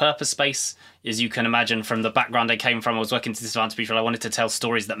social purpose space. As you can imagine from the background I came from, I was working to disadvantaged people. I wanted to tell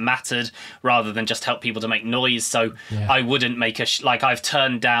stories that mattered rather than just help people to make noise. So I wouldn't make I've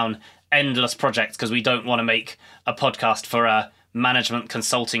turned down endless projects because we don't want to make a podcast for a management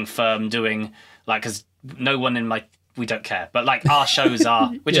consulting firm doing because no one in we don't care. But our shows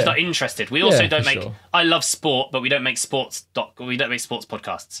are, we're just not interested. We also don't make, I love sport, but we don't make sports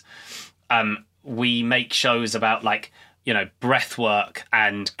podcasts. We make shows about breath work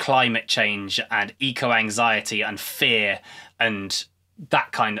and climate change and eco-anxiety and fear and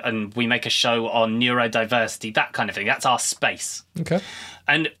that kind, and we make a show on neurodiversity, that kind of thing. That's our space. Okay.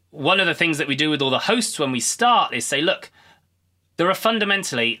 And one of the things that we do with all the hosts when we start is say, look, there are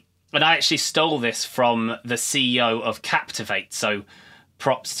fundamentally, and I actually stole this from the CEO of Captivate, so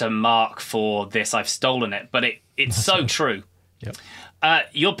props to Mark for this. I've stolen it, but it's so true. Yep.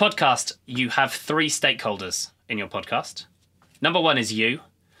 Your podcast, you have 3 stakeholders in your podcast. Number 1 is you.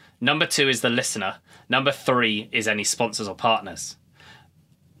 Number 2 is the listener. Number 3 is any sponsors or partners.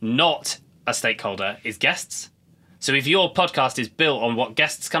 Not a stakeholder is guests. So if your podcast is built on what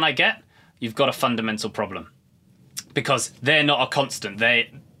guests can I get, you've got a fundamental problem. Because they're not a constant. They're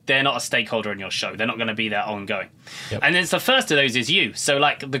not a stakeholder in your show. They're not going to be there ongoing. Yep. And then the first of those is you. So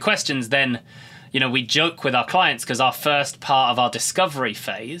the questions then, we joke with our clients because our first part of our discovery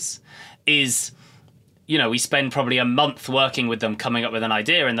phase is, we spend probably a month working with them, coming up with an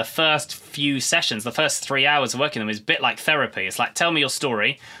idea. And the first few sessions, the first 3 hours of working with them is a bit like therapy. It's tell me your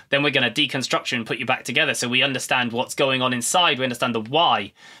story. Then we're going to deconstruct you and put you back together. So we understand what's going on inside. We understand the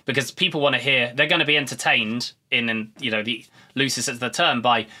why, because people want to hear, they're going to be entertained in the loosest sense of the term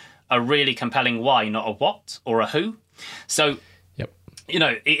by a really compelling why, not a what or a who. So,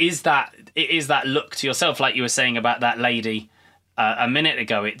 it is that look to yourself, like you were saying about that lady a minute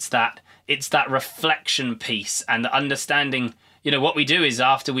ago. It's that reflection piece and the understanding. What we do is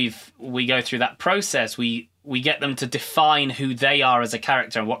after we go through that process, we get them to define who they are as a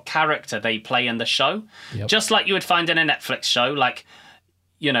character and what character they play in the show. Yep. Just like you would find in a Netflix show,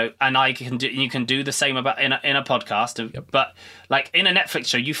 and you can do the same about in a podcast. Yep. But in a Netflix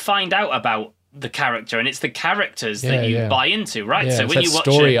show, you find out about the character, and it's the characters that you buy into, right? Yeah, so when you watch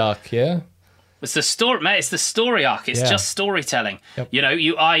story arc, it's the story, mate. It's the story arc. It's just storytelling. Yep.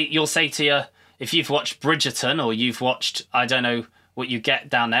 You'll say to you, if you've watched Bridgerton or you've watched, I don't know what you get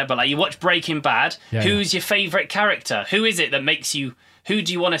down there, but you watch Breaking Bad. Who's your favorite character? Who is it that makes you? Who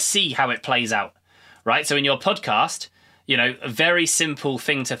do you want to see how it plays out? Right. So in your podcast, a very simple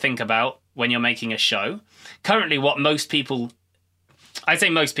thing to think about when you're making a show. Currently, what most people, I say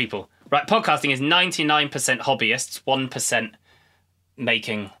most people, right? Podcasting is 99% hobbyists, 1%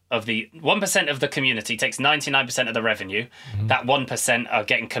 making of the 1% of the community takes 99% of the revenue. Mm-hmm. That 1% are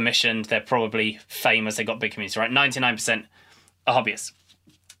getting commissioned. They're probably famous. They got big communities, right? 99% are hobbyists.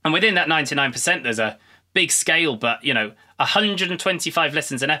 And within that 99%, there's a big scale, but 125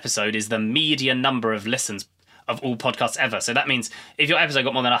 listens an episode is the median number of listens of all podcasts ever. So that means if your episode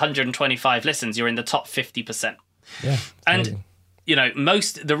got more than 125 listens, you're in the top 50%. Yeah. And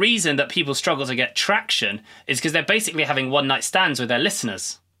the reason that people struggle to get traction is because they're basically having one night stands with their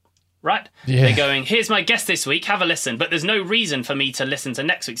listeners, right? Yeah. They're going, here's my guest this week, have a listen. But there's no reason for me to listen to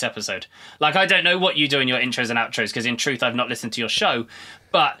next week's episode. I don't know what you do in your intros and outros, because in truth, I've not listened to your show,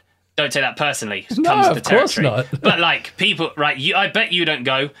 but don't take that personally. No, of course not. But people, right, I bet you don't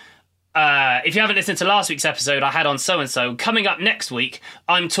go, if you haven't listened to last week's episode, I had on so-and-so. Coming up next week,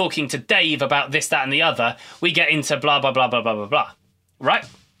 I'm talking to Dave about this, that, and the other. We get into blah, blah, blah, blah, blah, blah, blah. Right?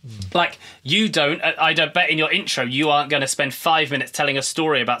 You don't, I don't bet in your intro, you aren't going to spend 5 minutes telling a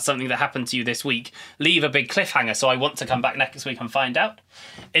story about something that happened to you this week. Leave a big cliffhanger, so I want to come back next week and find out.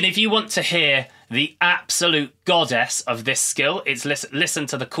 And if you want to hear the absolute goddess of this skill, it's listen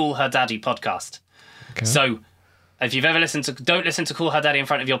to the Call Her Daddy podcast. Okay. So, if you've ever don't listen to Call Her Daddy in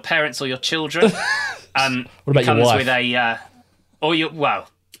front of your parents or your children. What about your wife? With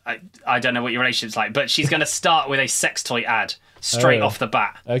I don't know what your relationship's like, but she's going to start with a sex toy ad straight off the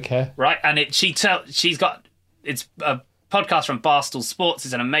bat. Okay. Right, and it's a podcast from Barstool Sports.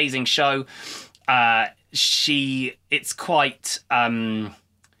 It's an amazing show. It's quite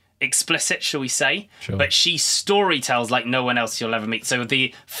explicit, shall we say? Sure. But she story tells like no one else you'll ever meet. So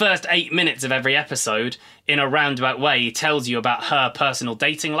the first 8 minutes of every episode, in a roundabout way, tells you about her personal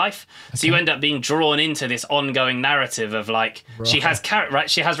dating life. Okay. So you end up being drawn into this ongoing narrative of she has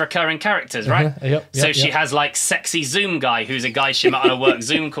she has recurring characters, right? She has sexy Zoom guy who's a guy she met on a work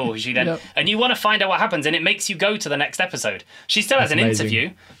Zoom call who she then and you want to find out what happens, and it makes you go to the next episode. She still has an interview,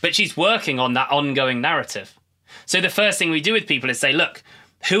 but she's working on that ongoing narrative. So the first thing we do with people is say, look,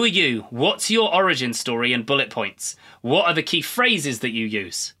 Who are you? What's your origin story and bullet points? What are the key phrases that you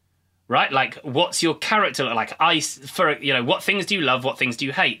use? Right? Like, what's your character look like? What things do you love? What things do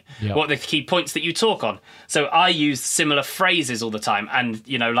you hate? Yep. What are the key points that you talk on? So I use similar phrases all the time. And,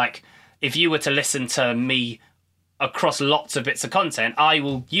 like, if you were to listen to me across lots of bits of content, I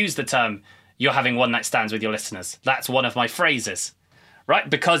will use the term, you're having one night stands with your listeners. That's one of my phrases, right?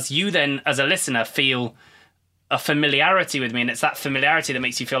 Because you then, as a listener, feel a familiarity with me, and it's that familiarity that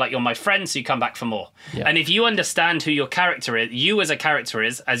makes you feel like you're my friend, so you come back for more. Yeah. And if you understand who your character is, you as a character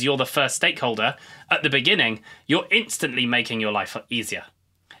is, as you're the first stakeholder at the beginning, you're instantly making your life easier.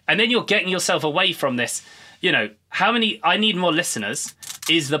 And then you're getting yourself away from this, I need more listeners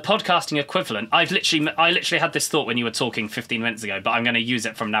is the podcasting equivalent. I literally had this thought when you were talking 15 minutes ago, but I'm going to use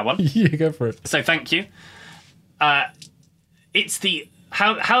it from now on. Yeah, go for it. So thank you. It's the,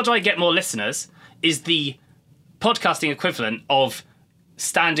 how do I get more listeners is the podcasting equivalent of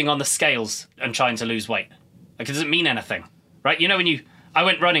standing on the scales and trying to lose weight. Like, it doesn't mean anything, right? When I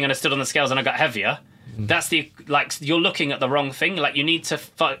went running and I stood on the scales and I got heavier, that's you're looking at the wrong thing. Like, you need to,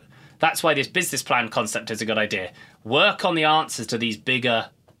 that's why this business plan concept is a good idea. Work on the answers to these bigger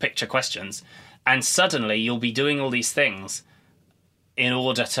picture questions, and suddenly you'll be doing all these things in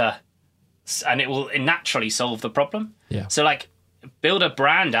order to, and it will naturally solve the problem. Yeah. So, like, build a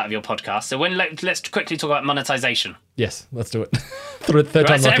brand out of your podcast. So let's quickly talk about monetization. Yes, let's do it. Third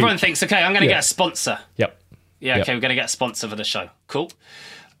time so lucky. Everyone thinks, okay, I'm going to get a sponsor. Yep. Yeah, okay, we're going to get a sponsor for the show. Cool.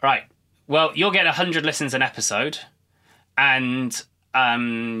 Right. Well, you'll get 100 listens an episode, and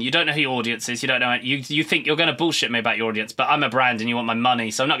you don't know who your audience is. You don't know. You think you're going to bullshit me about your audience, but I'm a brand and you want my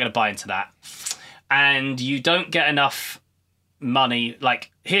money, so I'm not going to buy into that. And you don't get enough money. Like,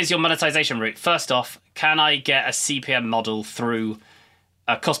 here's your monetization route. First off, can I get a CPM model through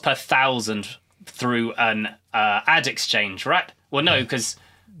a cost per 1,000 through an ad exchange, right? Well, no, because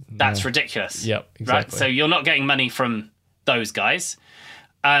that's ridiculous. Yep, exactly. Right? So you're not getting money from those guys.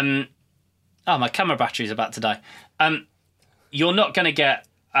 My camera battery's about to die. You're not going to get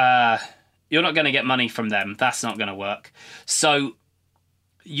money from them. That's not going to work. So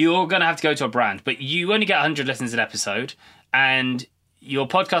you're going to have to go to a brand, but you only get 100 listens an episode, and your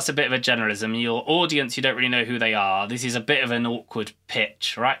podcast's a bit of a generalism. Your audience, you don't really know who they are. This is a bit of an awkward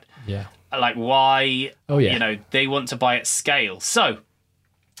pitch, right? Yeah. Like, why? Oh, yeah. They want to buy at scale. So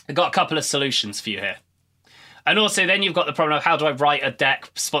I've got a couple of solutions for you here. And also then you've got the problem of, how do I write a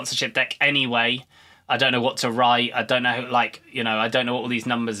sponsorship deck anyway? I don't know what to write. I don't know, I don't know what all these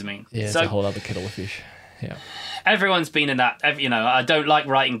numbers mean. Yeah, it's a whole other kettle of fish. Yeah. Everyone's been in that. I don't like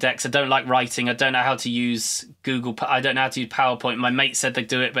writing decks. I don't like writing. I don't know how to use Google. I don't know how to use PowerPoint. My mate said they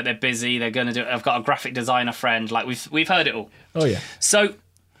do it, but they're busy. They're going to do it. I've got a graphic designer friend. Like, we've heard it all. Oh, yeah. So,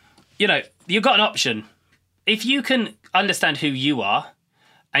 you've got an option. If you can understand who you are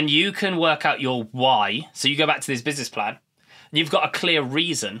and you can work out your why, so you go back to this business plan, and you've got a clear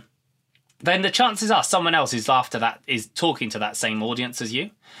reason, then the chances are someone else is after that, is talking to that same audience as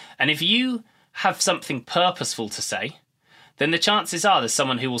you. And if you have something purposeful to say, then the chances are there's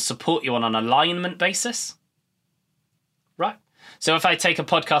someone who will support you on an alignment basis. Right? So if I take a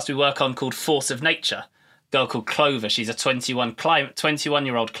podcast we work on called Force of Nature, a girl called Clover, she's a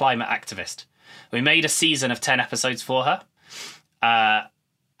 21-year-old climate activist. We made a season of 10 episodes for her.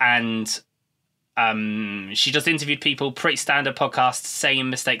 And she just interviewed people, pretty standard podcast, same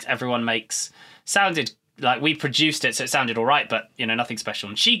mistakes everyone makes. Sounded like we produced it, so it sounded all right, but, nothing special.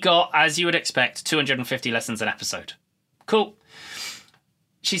 And she got, as you would expect, 250 lessons an episode. Cool.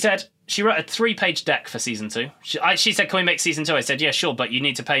 She said she wrote a 3-page deck for season 2. She said, can we make season 2? I said, yeah, sure, but you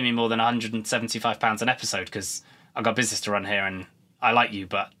need to pay me more than £175 an episode, because I've got business to run here, and I like you,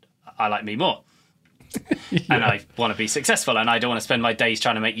 but I like me more. Yeah. And I want to be successful, and I don't want to spend my days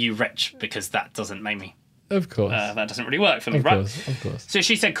trying to make you rich, because that doesn't make me. Of course. That doesn't really work for me, right? Of course. So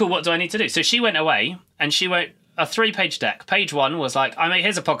she said, cool, what do I need to do? So she went away and she wrote a 3-page deck. Page 1 was like,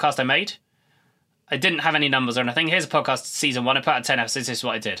 here's a podcast I made. I didn't have any numbers or anything. Here's a podcast, season 1. I put out 10 episodes. This is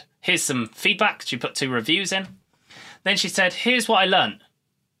what I did. Here's some feedback. She put 2 reviews in. Then she said, here's what I learned.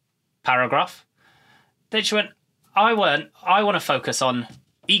 Paragraph. Then she went, I want to focus on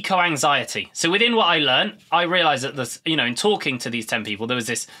eco-anxiety. So within what I learned, I realized that this, in talking to these 10 people, there was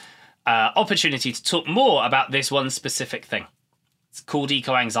this opportunity to talk more about this one specific thing. It's called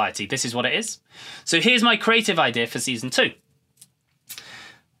eco-anxiety. This is what it is. So here's my creative idea for season 2.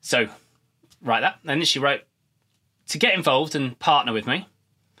 So write that. And then she wrote, to get involved and partner with me,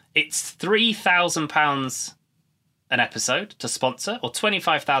 it's £3,000 an episode to sponsor, or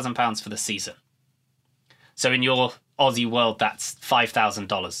 £25,000 for the season. So in your Aussie world, that's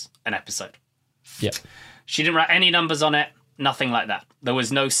 $5,000 an episode. Yeah. She didn't write any numbers on it. Nothing like that. There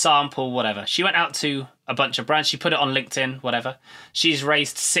was no sample, whatever. She went out to a bunch of brands. She put it on LinkedIn, whatever. She's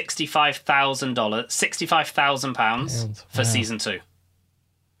raised £65,000 for season 2.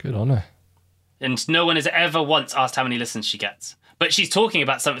 Good on her. And no one has ever once asked how many listens she gets. But she's talking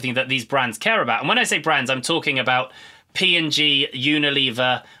about something that these brands care about. And when I say brands, I'm talking about P&G,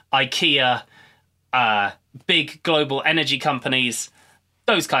 Unilever, IKEA, big global energy companies,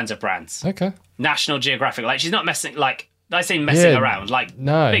 those kinds of brands. Okay. National Geographic. Like, she's not messing, like, I say messing around, like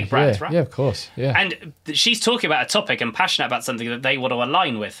big brands, right? Yeah, of course. Yeah. And she's talking about a topic and passionate about something that they want to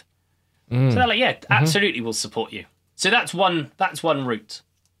align with. So they're like, yeah, absolutely, we'll support you. So that's one route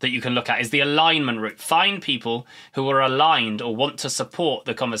that you can look at, is the alignment route. Find people who are aligned or want to support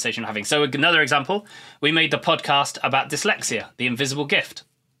the conversation we're having. So another example, we made the podcast about dyslexia, the invisible gift.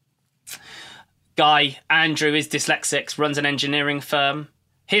 Guy, Andrew, is dyslexic, runs an engineering firm.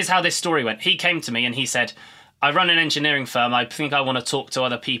 Here's how this story went. He came to me and he said, I run an engineering firm. I think I want to talk to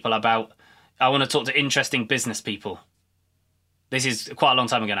other people I want to talk to interesting business people. This is quite a long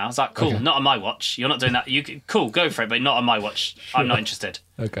time ago now. I was like, cool, not on my watch. You're not doing that. Cool, go for it, but not on my watch. Sure. I'm not interested.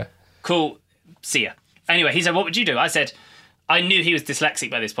 Okay. Cool, see ya. Anyway, he said, what would you do? I said, I knew he was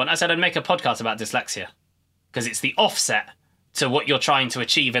dyslexic by this point. I said, I'd make a podcast about dyslexia because it's the offset to what you're trying to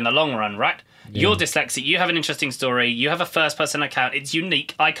achieve in the long run, right? Yeah. You're dyslexic. You have an interesting story. You have a first-person account. It's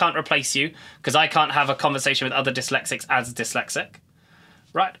unique. I can't replace you because I can't have a conversation with other dyslexics as dyslexic.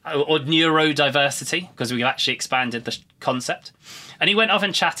 Right, or neurodiversity, because we've actually expanded the concept. And he went off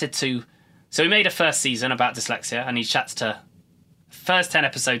and chatted to... So he made a first season about dyslexia, and he chats to... First 10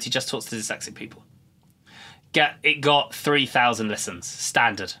 episodes, he just talks to dyslexic people. It got 3,000 listens,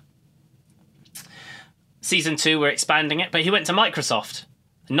 standard. Season 2, we're expanding it, but he went to Microsoft,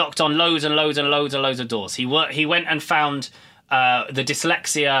 knocked on loads and loads and loads and loads of doors. He went and found the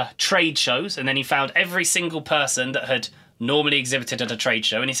dyslexia trade shows, and then he found every single person that had normally exhibited at a trade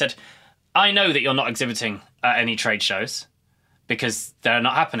show, and he said, I know that you're not exhibiting at any trade shows because they're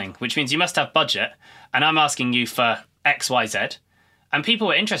not happening, which means you must have budget, and I'm asking you for X, Y, Z. And people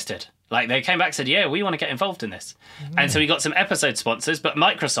were interested. Like, they came back and said, yeah, we want to get involved in this. And so we got some episode sponsors, but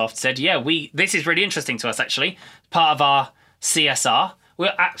Microsoft said, yeah, this is really interesting to us, actually. Part of our CSR.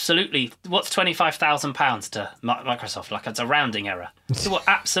 We're absolutely... What's £25,000 to Microsoft? Like, it's a rounding error. So we'll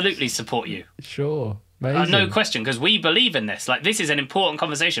absolutely support you. Sure. No question, because we believe in this. Like, this is an important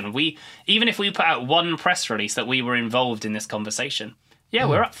conversation. Even if we put out one press release that we were involved in this conversation,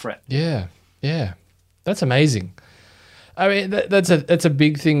 we're up for it. Yeah. That's amazing. I mean, that's a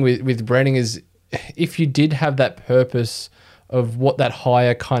big thing with branding, is if you did have that purpose of what that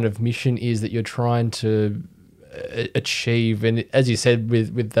higher kind of mission is that you're trying to achieve, and as you said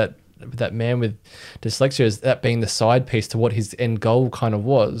with that man with dyslexia, as that being the side piece to what his end goal kind of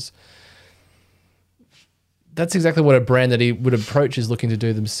was, that's exactly what a brand that he would approach is looking to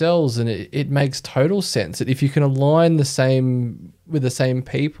do themselves. And it makes total sense that if you can align with the same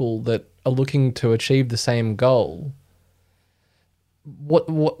people that are looking to achieve the same goal,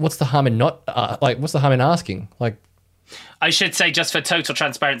 what's the harm in what's the harm in asking? Like, I should say, just for total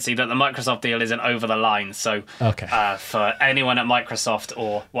transparency, that the Microsoft deal isn't over the line. So for anyone at Microsoft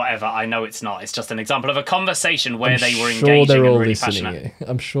or whatever, I know it's not. It's just an example of a conversation where they were engaging and really passionate.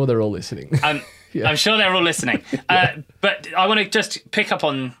 I'm sure they're all listening. I'm sure they're all listening. But I want to just pick up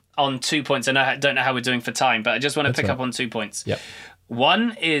on 2 points. I don't know how we're doing for time, but I just want to pick up on 2 points. Yep.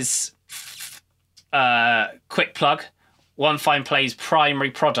 One is quick plug. One Fine Play's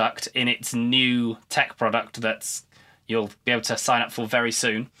primary product in its new tech product that's you'll be able to sign up for very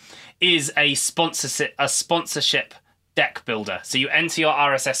soon is a sponsorship deck builder. So you enter your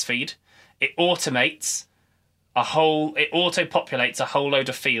RSS feed, it auto-populates a whole load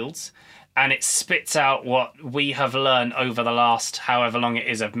of fields, and it spits out what we have learned over the last however long it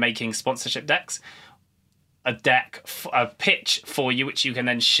is of making sponsorship decks. A pitch for you, which you can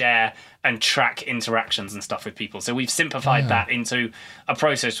then share and track interactions and stuff with people. So we've simplified that into a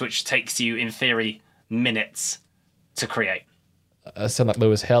process which takes you, in theory, minutes to create. I sound like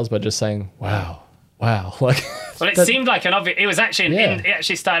Lewis Howes by just saying, wow. Like, well, it seemed like an obvious... It was actually... It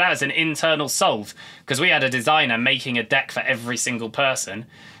actually started out as an internal solve, because we had a designer making a deck for every single person.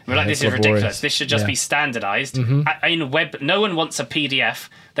 We're like, this is ridiculous. This should just be standardized. In web, no one wants a PDF.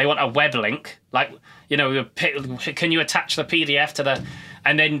 They want a web link. Like, can you attach the PDF to the...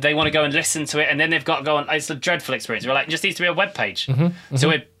 And then they want to go and listen to it, and then they've got to go on... It's a dreadful experience. We're like, it just needs to be a web page.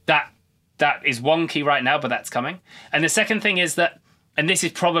 So that is wonky right now, but that's coming. And the second thing is that, and this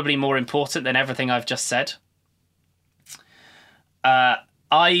is probably more important than everything I've just said,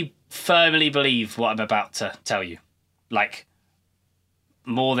 I firmly believe what I'm about to tell you. Like,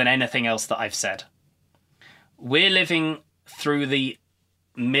 more than anything else that I've said. We're living through the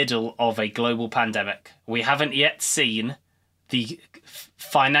middle of a global pandemic. We haven't yet seen the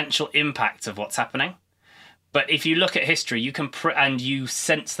financial impact of what's happening. But if you look at history, you can and you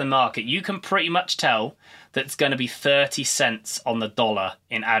sense the market, you can pretty much tell that it's going to be 30 cents on the dollar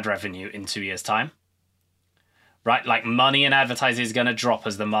in ad revenue in 2 years' time. Right? Like, money in advertising is going to drop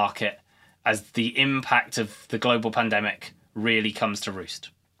as the impact of the global pandemic really comes to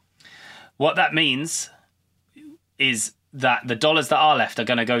roost. What that means is that the dollars that are left are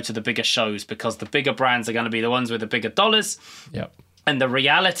going to go to the bigger shows, because the bigger brands are going to be the ones with the bigger dollars. Yep. And the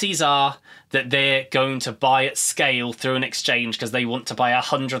realities are that they're going to buy at scale through an exchange because they want to buy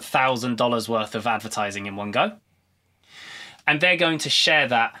 $100,000 worth of advertising in one go. And they're going to share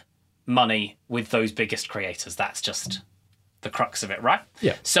that money with those biggest creators. That's just the crux of it, right?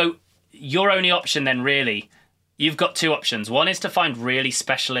 Yeah. So your only option then, really, you've got two options. One is to find really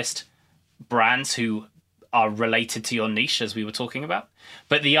specialist brands who are related to your niche, as we were talking about.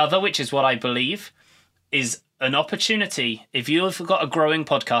 But the other, which is what I believe, is an opportunity. If you've got a growing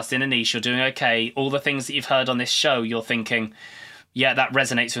podcast in a niche, you're doing okay, all the things that you've heard on this show, you're thinking, yeah, that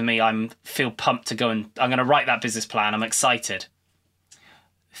resonates with me. I feel pumped to go and I'm going to write that business plan. I'm excited.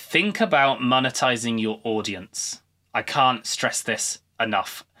 Think about monetizing your audience. I can't stress this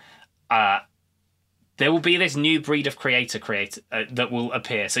enough. There will be this new breed of creator that will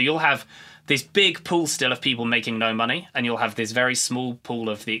appear. So you'll have this big pool still of people making no money, and you'll have this very small pool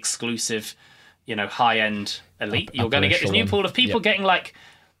of the exclusive, high-end elite. You're going to get this new pool of people getting like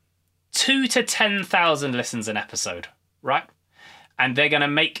 2,000 to 10,000 listens an episode, right? And they're going to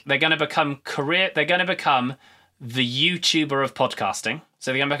become the YouTuber of podcasting.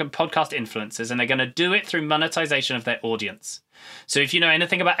 So they're going to become podcast influencers, and they're going to do it through monetization of their audience. So if you know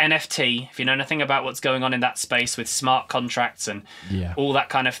anything about NFT, if you know anything about what's going on in that space with smart contracts and all that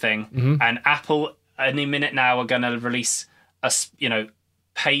kind of thing, and Apple any minute now are going to release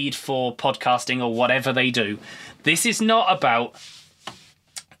paid for podcasting or whatever they do. This is not about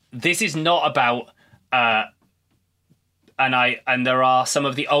and there are some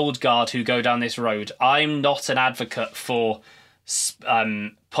of the old guard who go down this road. I'm not an advocate for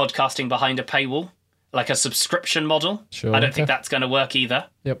podcasting behind a paywall, like a subscription model. Sure, I don't think that's going to work either.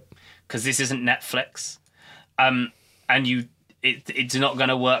 Yep. Because this isn't Netflix, and it's not going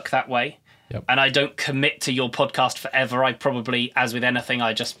to work that way. Yep. And I don't commit to your podcast forever. I probably, as with anything,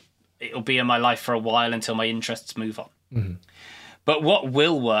 it'll be in my life for a while until my interests move on. Mm-hmm. But what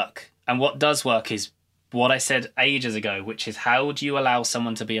will work and what does work is what I said ages ago, which is, how do you allow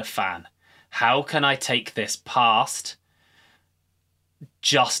someone to be a fan? How can I take this past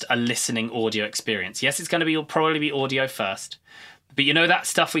just a listening audio experience? Yes, it's going to probably be audio first. But that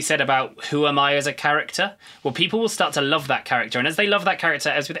stuff we said about who am I as a character? Well, people will start to love that character. And as they love that character,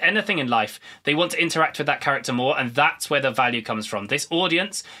 as with anything in life, they want to interact with that character more. And that's where the value comes from. Your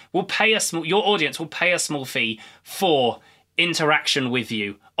audience will pay a small fee for interaction with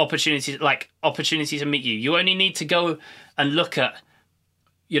you, opportunity to meet you. You only need to go and look at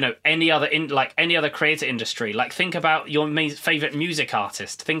any other creator industry. Like, think about your favorite music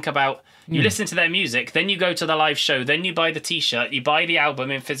artist. Think about you listen to their music, then you go to the live show, then you buy the t-shirt, you buy the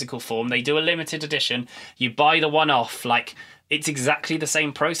album in physical form, they do a limited edition, you buy the one-off. Like, it's exactly the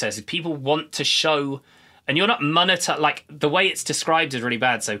same process. People want to show, and you're not like, the way it's described is really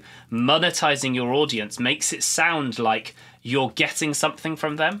bad. So monetizing your audience makes it sound like you're getting something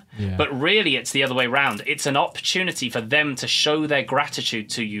from them. Yeah. But really, it's the other way around. It's an opportunity for them to show their gratitude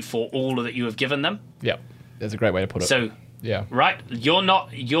to you for all that you have given them. Yeah, that's a great way to put it. So, yeah, right?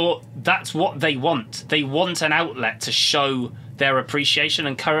 That's what they want. They want an outlet to show their appreciation,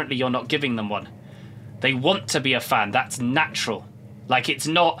 and currently you're not giving them one. They want to be a fan. That's natural. Like, it's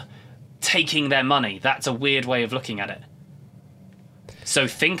not taking their money. That's a weird way of looking at it. So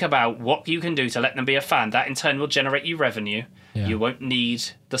think about what you can do to let them be a fan. That in turn will generate you revenue. Yeah. You won't need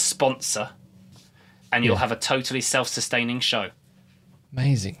the sponsor, and you'll have a totally self-sustaining show.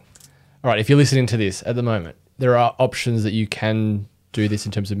 Amazing. All right, if you're listening to this at the moment, there are options that you can do this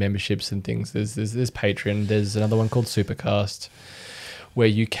in terms of memberships and things. There's Patreon. There's another one called Supercast, where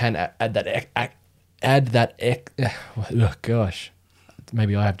you can add that. Oh gosh,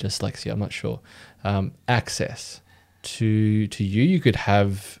 maybe I have dyslexia. I'm not sure. Access to you. You could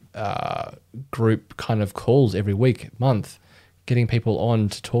have group kind of calls every week, month, getting people on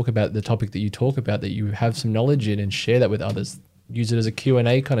to talk about the topic that you talk about, that you have some knowledge in, and share that with others. Use it as a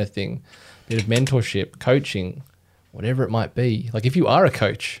Q&A kind of thing, a bit of mentorship, coaching, whatever it might be. Like, if you are a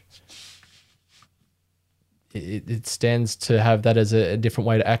coach, it stands to have that as a different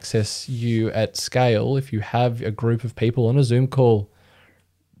way to access you at scale. If you have a group of people on a Zoom call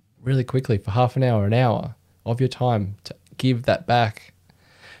really quickly for half an hour of your time to give that back.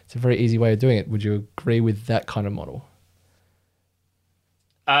 It's a very easy way of doing it. Would you agree with that kind of model?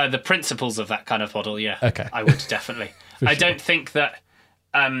 The principles of that kind of model, yeah. Okay. I would definitely. I don't think that...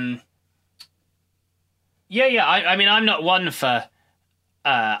 I mean, I'm not one for...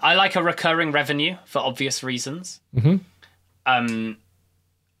 I like a recurring revenue for obvious reasons. Mm-hmm.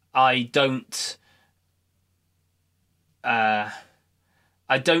 I don't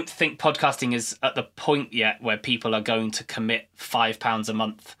think podcasting is at the point yet where people are going to commit £5 a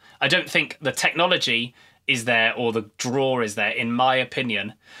month. I don't think the technology is there or the draw is there, in my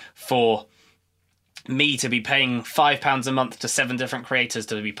opinion, for me to be paying £5 a month to 7 different creators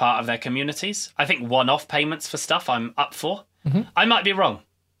to be part of their communities. I think one-off payments for stuff I'm up for. Mm-hmm. I might be wrong.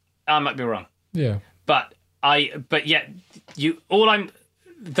 Yeah. But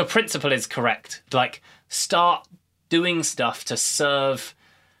the principle is correct. Like, start doing stuff to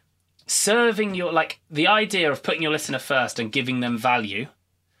serving your, like, the idea of putting your listener first and giving them value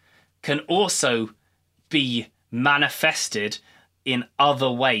can also be manifested in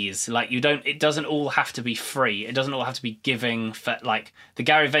other ways. Like, it doesn't all have to be free. It doesn't all have to be giving for, like, the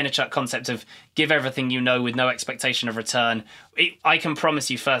Gary Vaynerchuk concept of give everything you know with no expectation of return. I can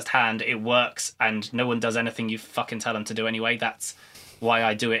promise you firsthand it works, and no one does anything you fucking tell them to do anyway. That's why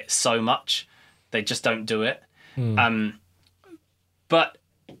I do it so much. They just don't do it. But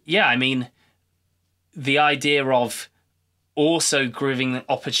yeah, I mean, the idea of also giving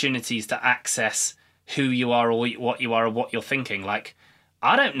opportunities to access who you are or what you are or what you're thinking. Like,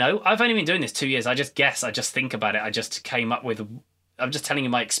 I don't know. I've only been doing this 2 years. I just guess. I just think about it. I just came up with... I'm just telling you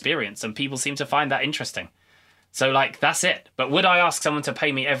my experience, and people seem to find that interesting. So, like, that's it. But would I ask someone to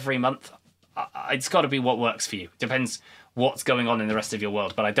pay me every month? It's got to be what works for you. Depends what's going on in the rest of your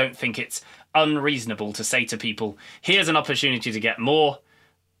world. But I don't think it's unreasonable to say to people, here's an opportunity to get more,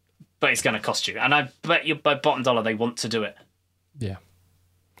 but it's going to cost you. And I bet you by bottom dollar they want to do it. Yeah.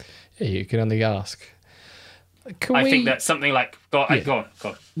 Yeah, you can only ask. I think that's something like... Go on.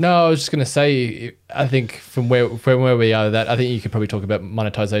 No, I was just going to say, I think from where we are, that I think you could probably talk about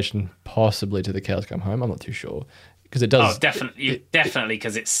monetization possibly to the cows come home. I'm not too sure. Because it does... Oh, definitely,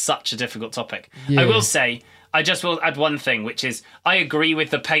 because it's such a difficult topic. Yeah. I will say, I just will add one thing, which is I agree with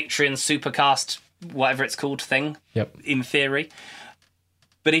the Patreon Supercast, whatever it's called, thing, in theory.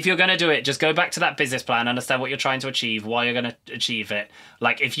 But if you're going to do it, just go back to that business plan, understand what you're trying to achieve, why you're going to achieve it.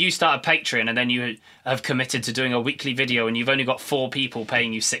 Like, if you start a Patreon and then you have committed to doing a weekly video and you've only got 4 people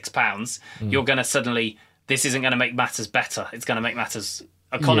paying you £6, you're going to suddenly... This isn't going to make matters better. It's going to make matters...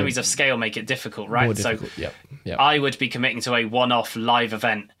 Economies of scale make it difficult, right? More difficult. So I would be committing to a one-off live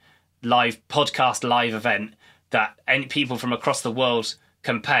podcast event that any people from across the world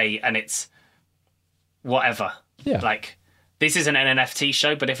can pay, and it's whatever. Yeah. Like, this isn't an NFT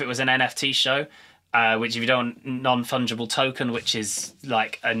show, but if it was an NFT show, which if you don't non-fungible token, which is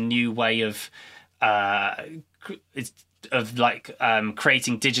like a new way of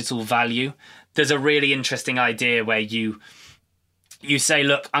creating digital value, there's a really interesting idea where you say,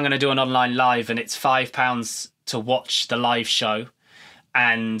 look, I'm going to do an online live and it's £5 to watch the live show,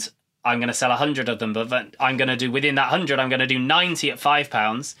 and I'm going to sell 100 of them, but I'm going to do, within that 100, I'm going to do 90 at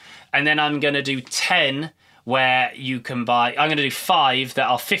 £5, and then I'm going to do 10 where you can buy... I'm going to do 5 that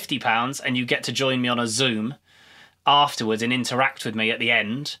are £50, and you get to join me on a Zoom afterwards and interact with me at the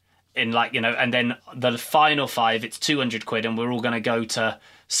end, in like, you know, and then the final 5, it's 200 quid, and we're all going to go to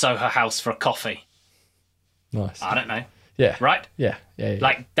Soho House for a coffee. Nice. I don't know. Yeah. Right? Yeah.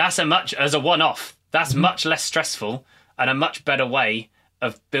 Like, that's as a one-off, that's much less stressful and a much better way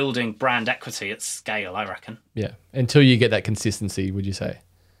of building brand equity at scale, I reckon. Yeah. Until you get that consistency, would you say?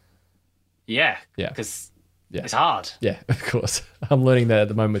 Yeah. Yeah. Because it's hard. Yeah, of course. I'm learning that at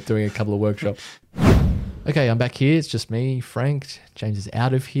the moment, doing a couple of workshops. Okay, I'm back here. It's just me, Frank. James is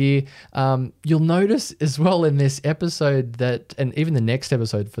out of here. You'll notice as well in this episode that, and even the next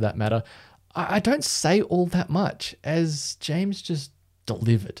episode for that matter, I don't say all that much, as James just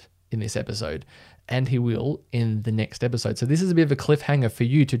delivered in this episode, and he will in the next episode. So this is a bit of a cliffhanger for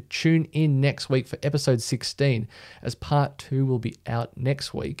you to tune in next week for episode 16, as part 2 will be out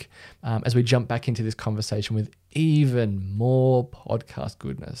next week, as we jump back into this conversation with even more podcast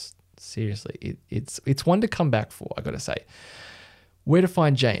goodness. Seriously, it's one to come back for, I got to say. Where to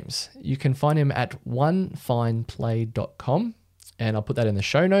find James? You can find him at onefineplay.com. And I'll put that in the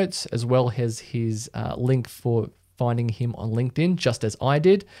show notes, as well as his link for finding him on LinkedIn, just as I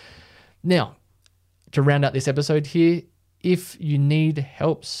did. Now, to round out this episode here, if you need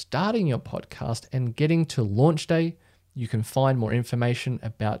help starting your podcast and getting to launch day, you can find more information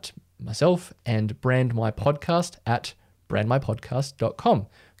about myself and Brand My Podcast at brandmypodcast.com.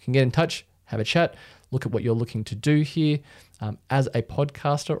 You can get in touch, have a chat, look at what you're looking to do here as a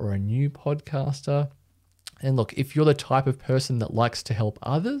podcaster or a new podcaster. And look, if you're the type of person that likes to help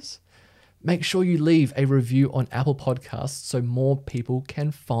others, make sure you leave a review on Apple Podcasts so more people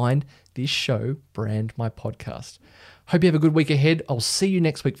can find this show, Brand My Podcast. Hope you have a good week ahead. I'll see you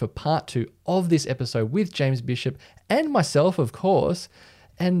next week for part 2 of this episode with James Bishop and myself, of course.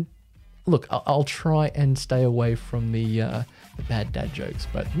 And look, I'll try and stay away from the bad dad jokes,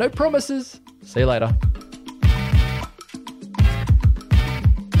 but no promises. See you later.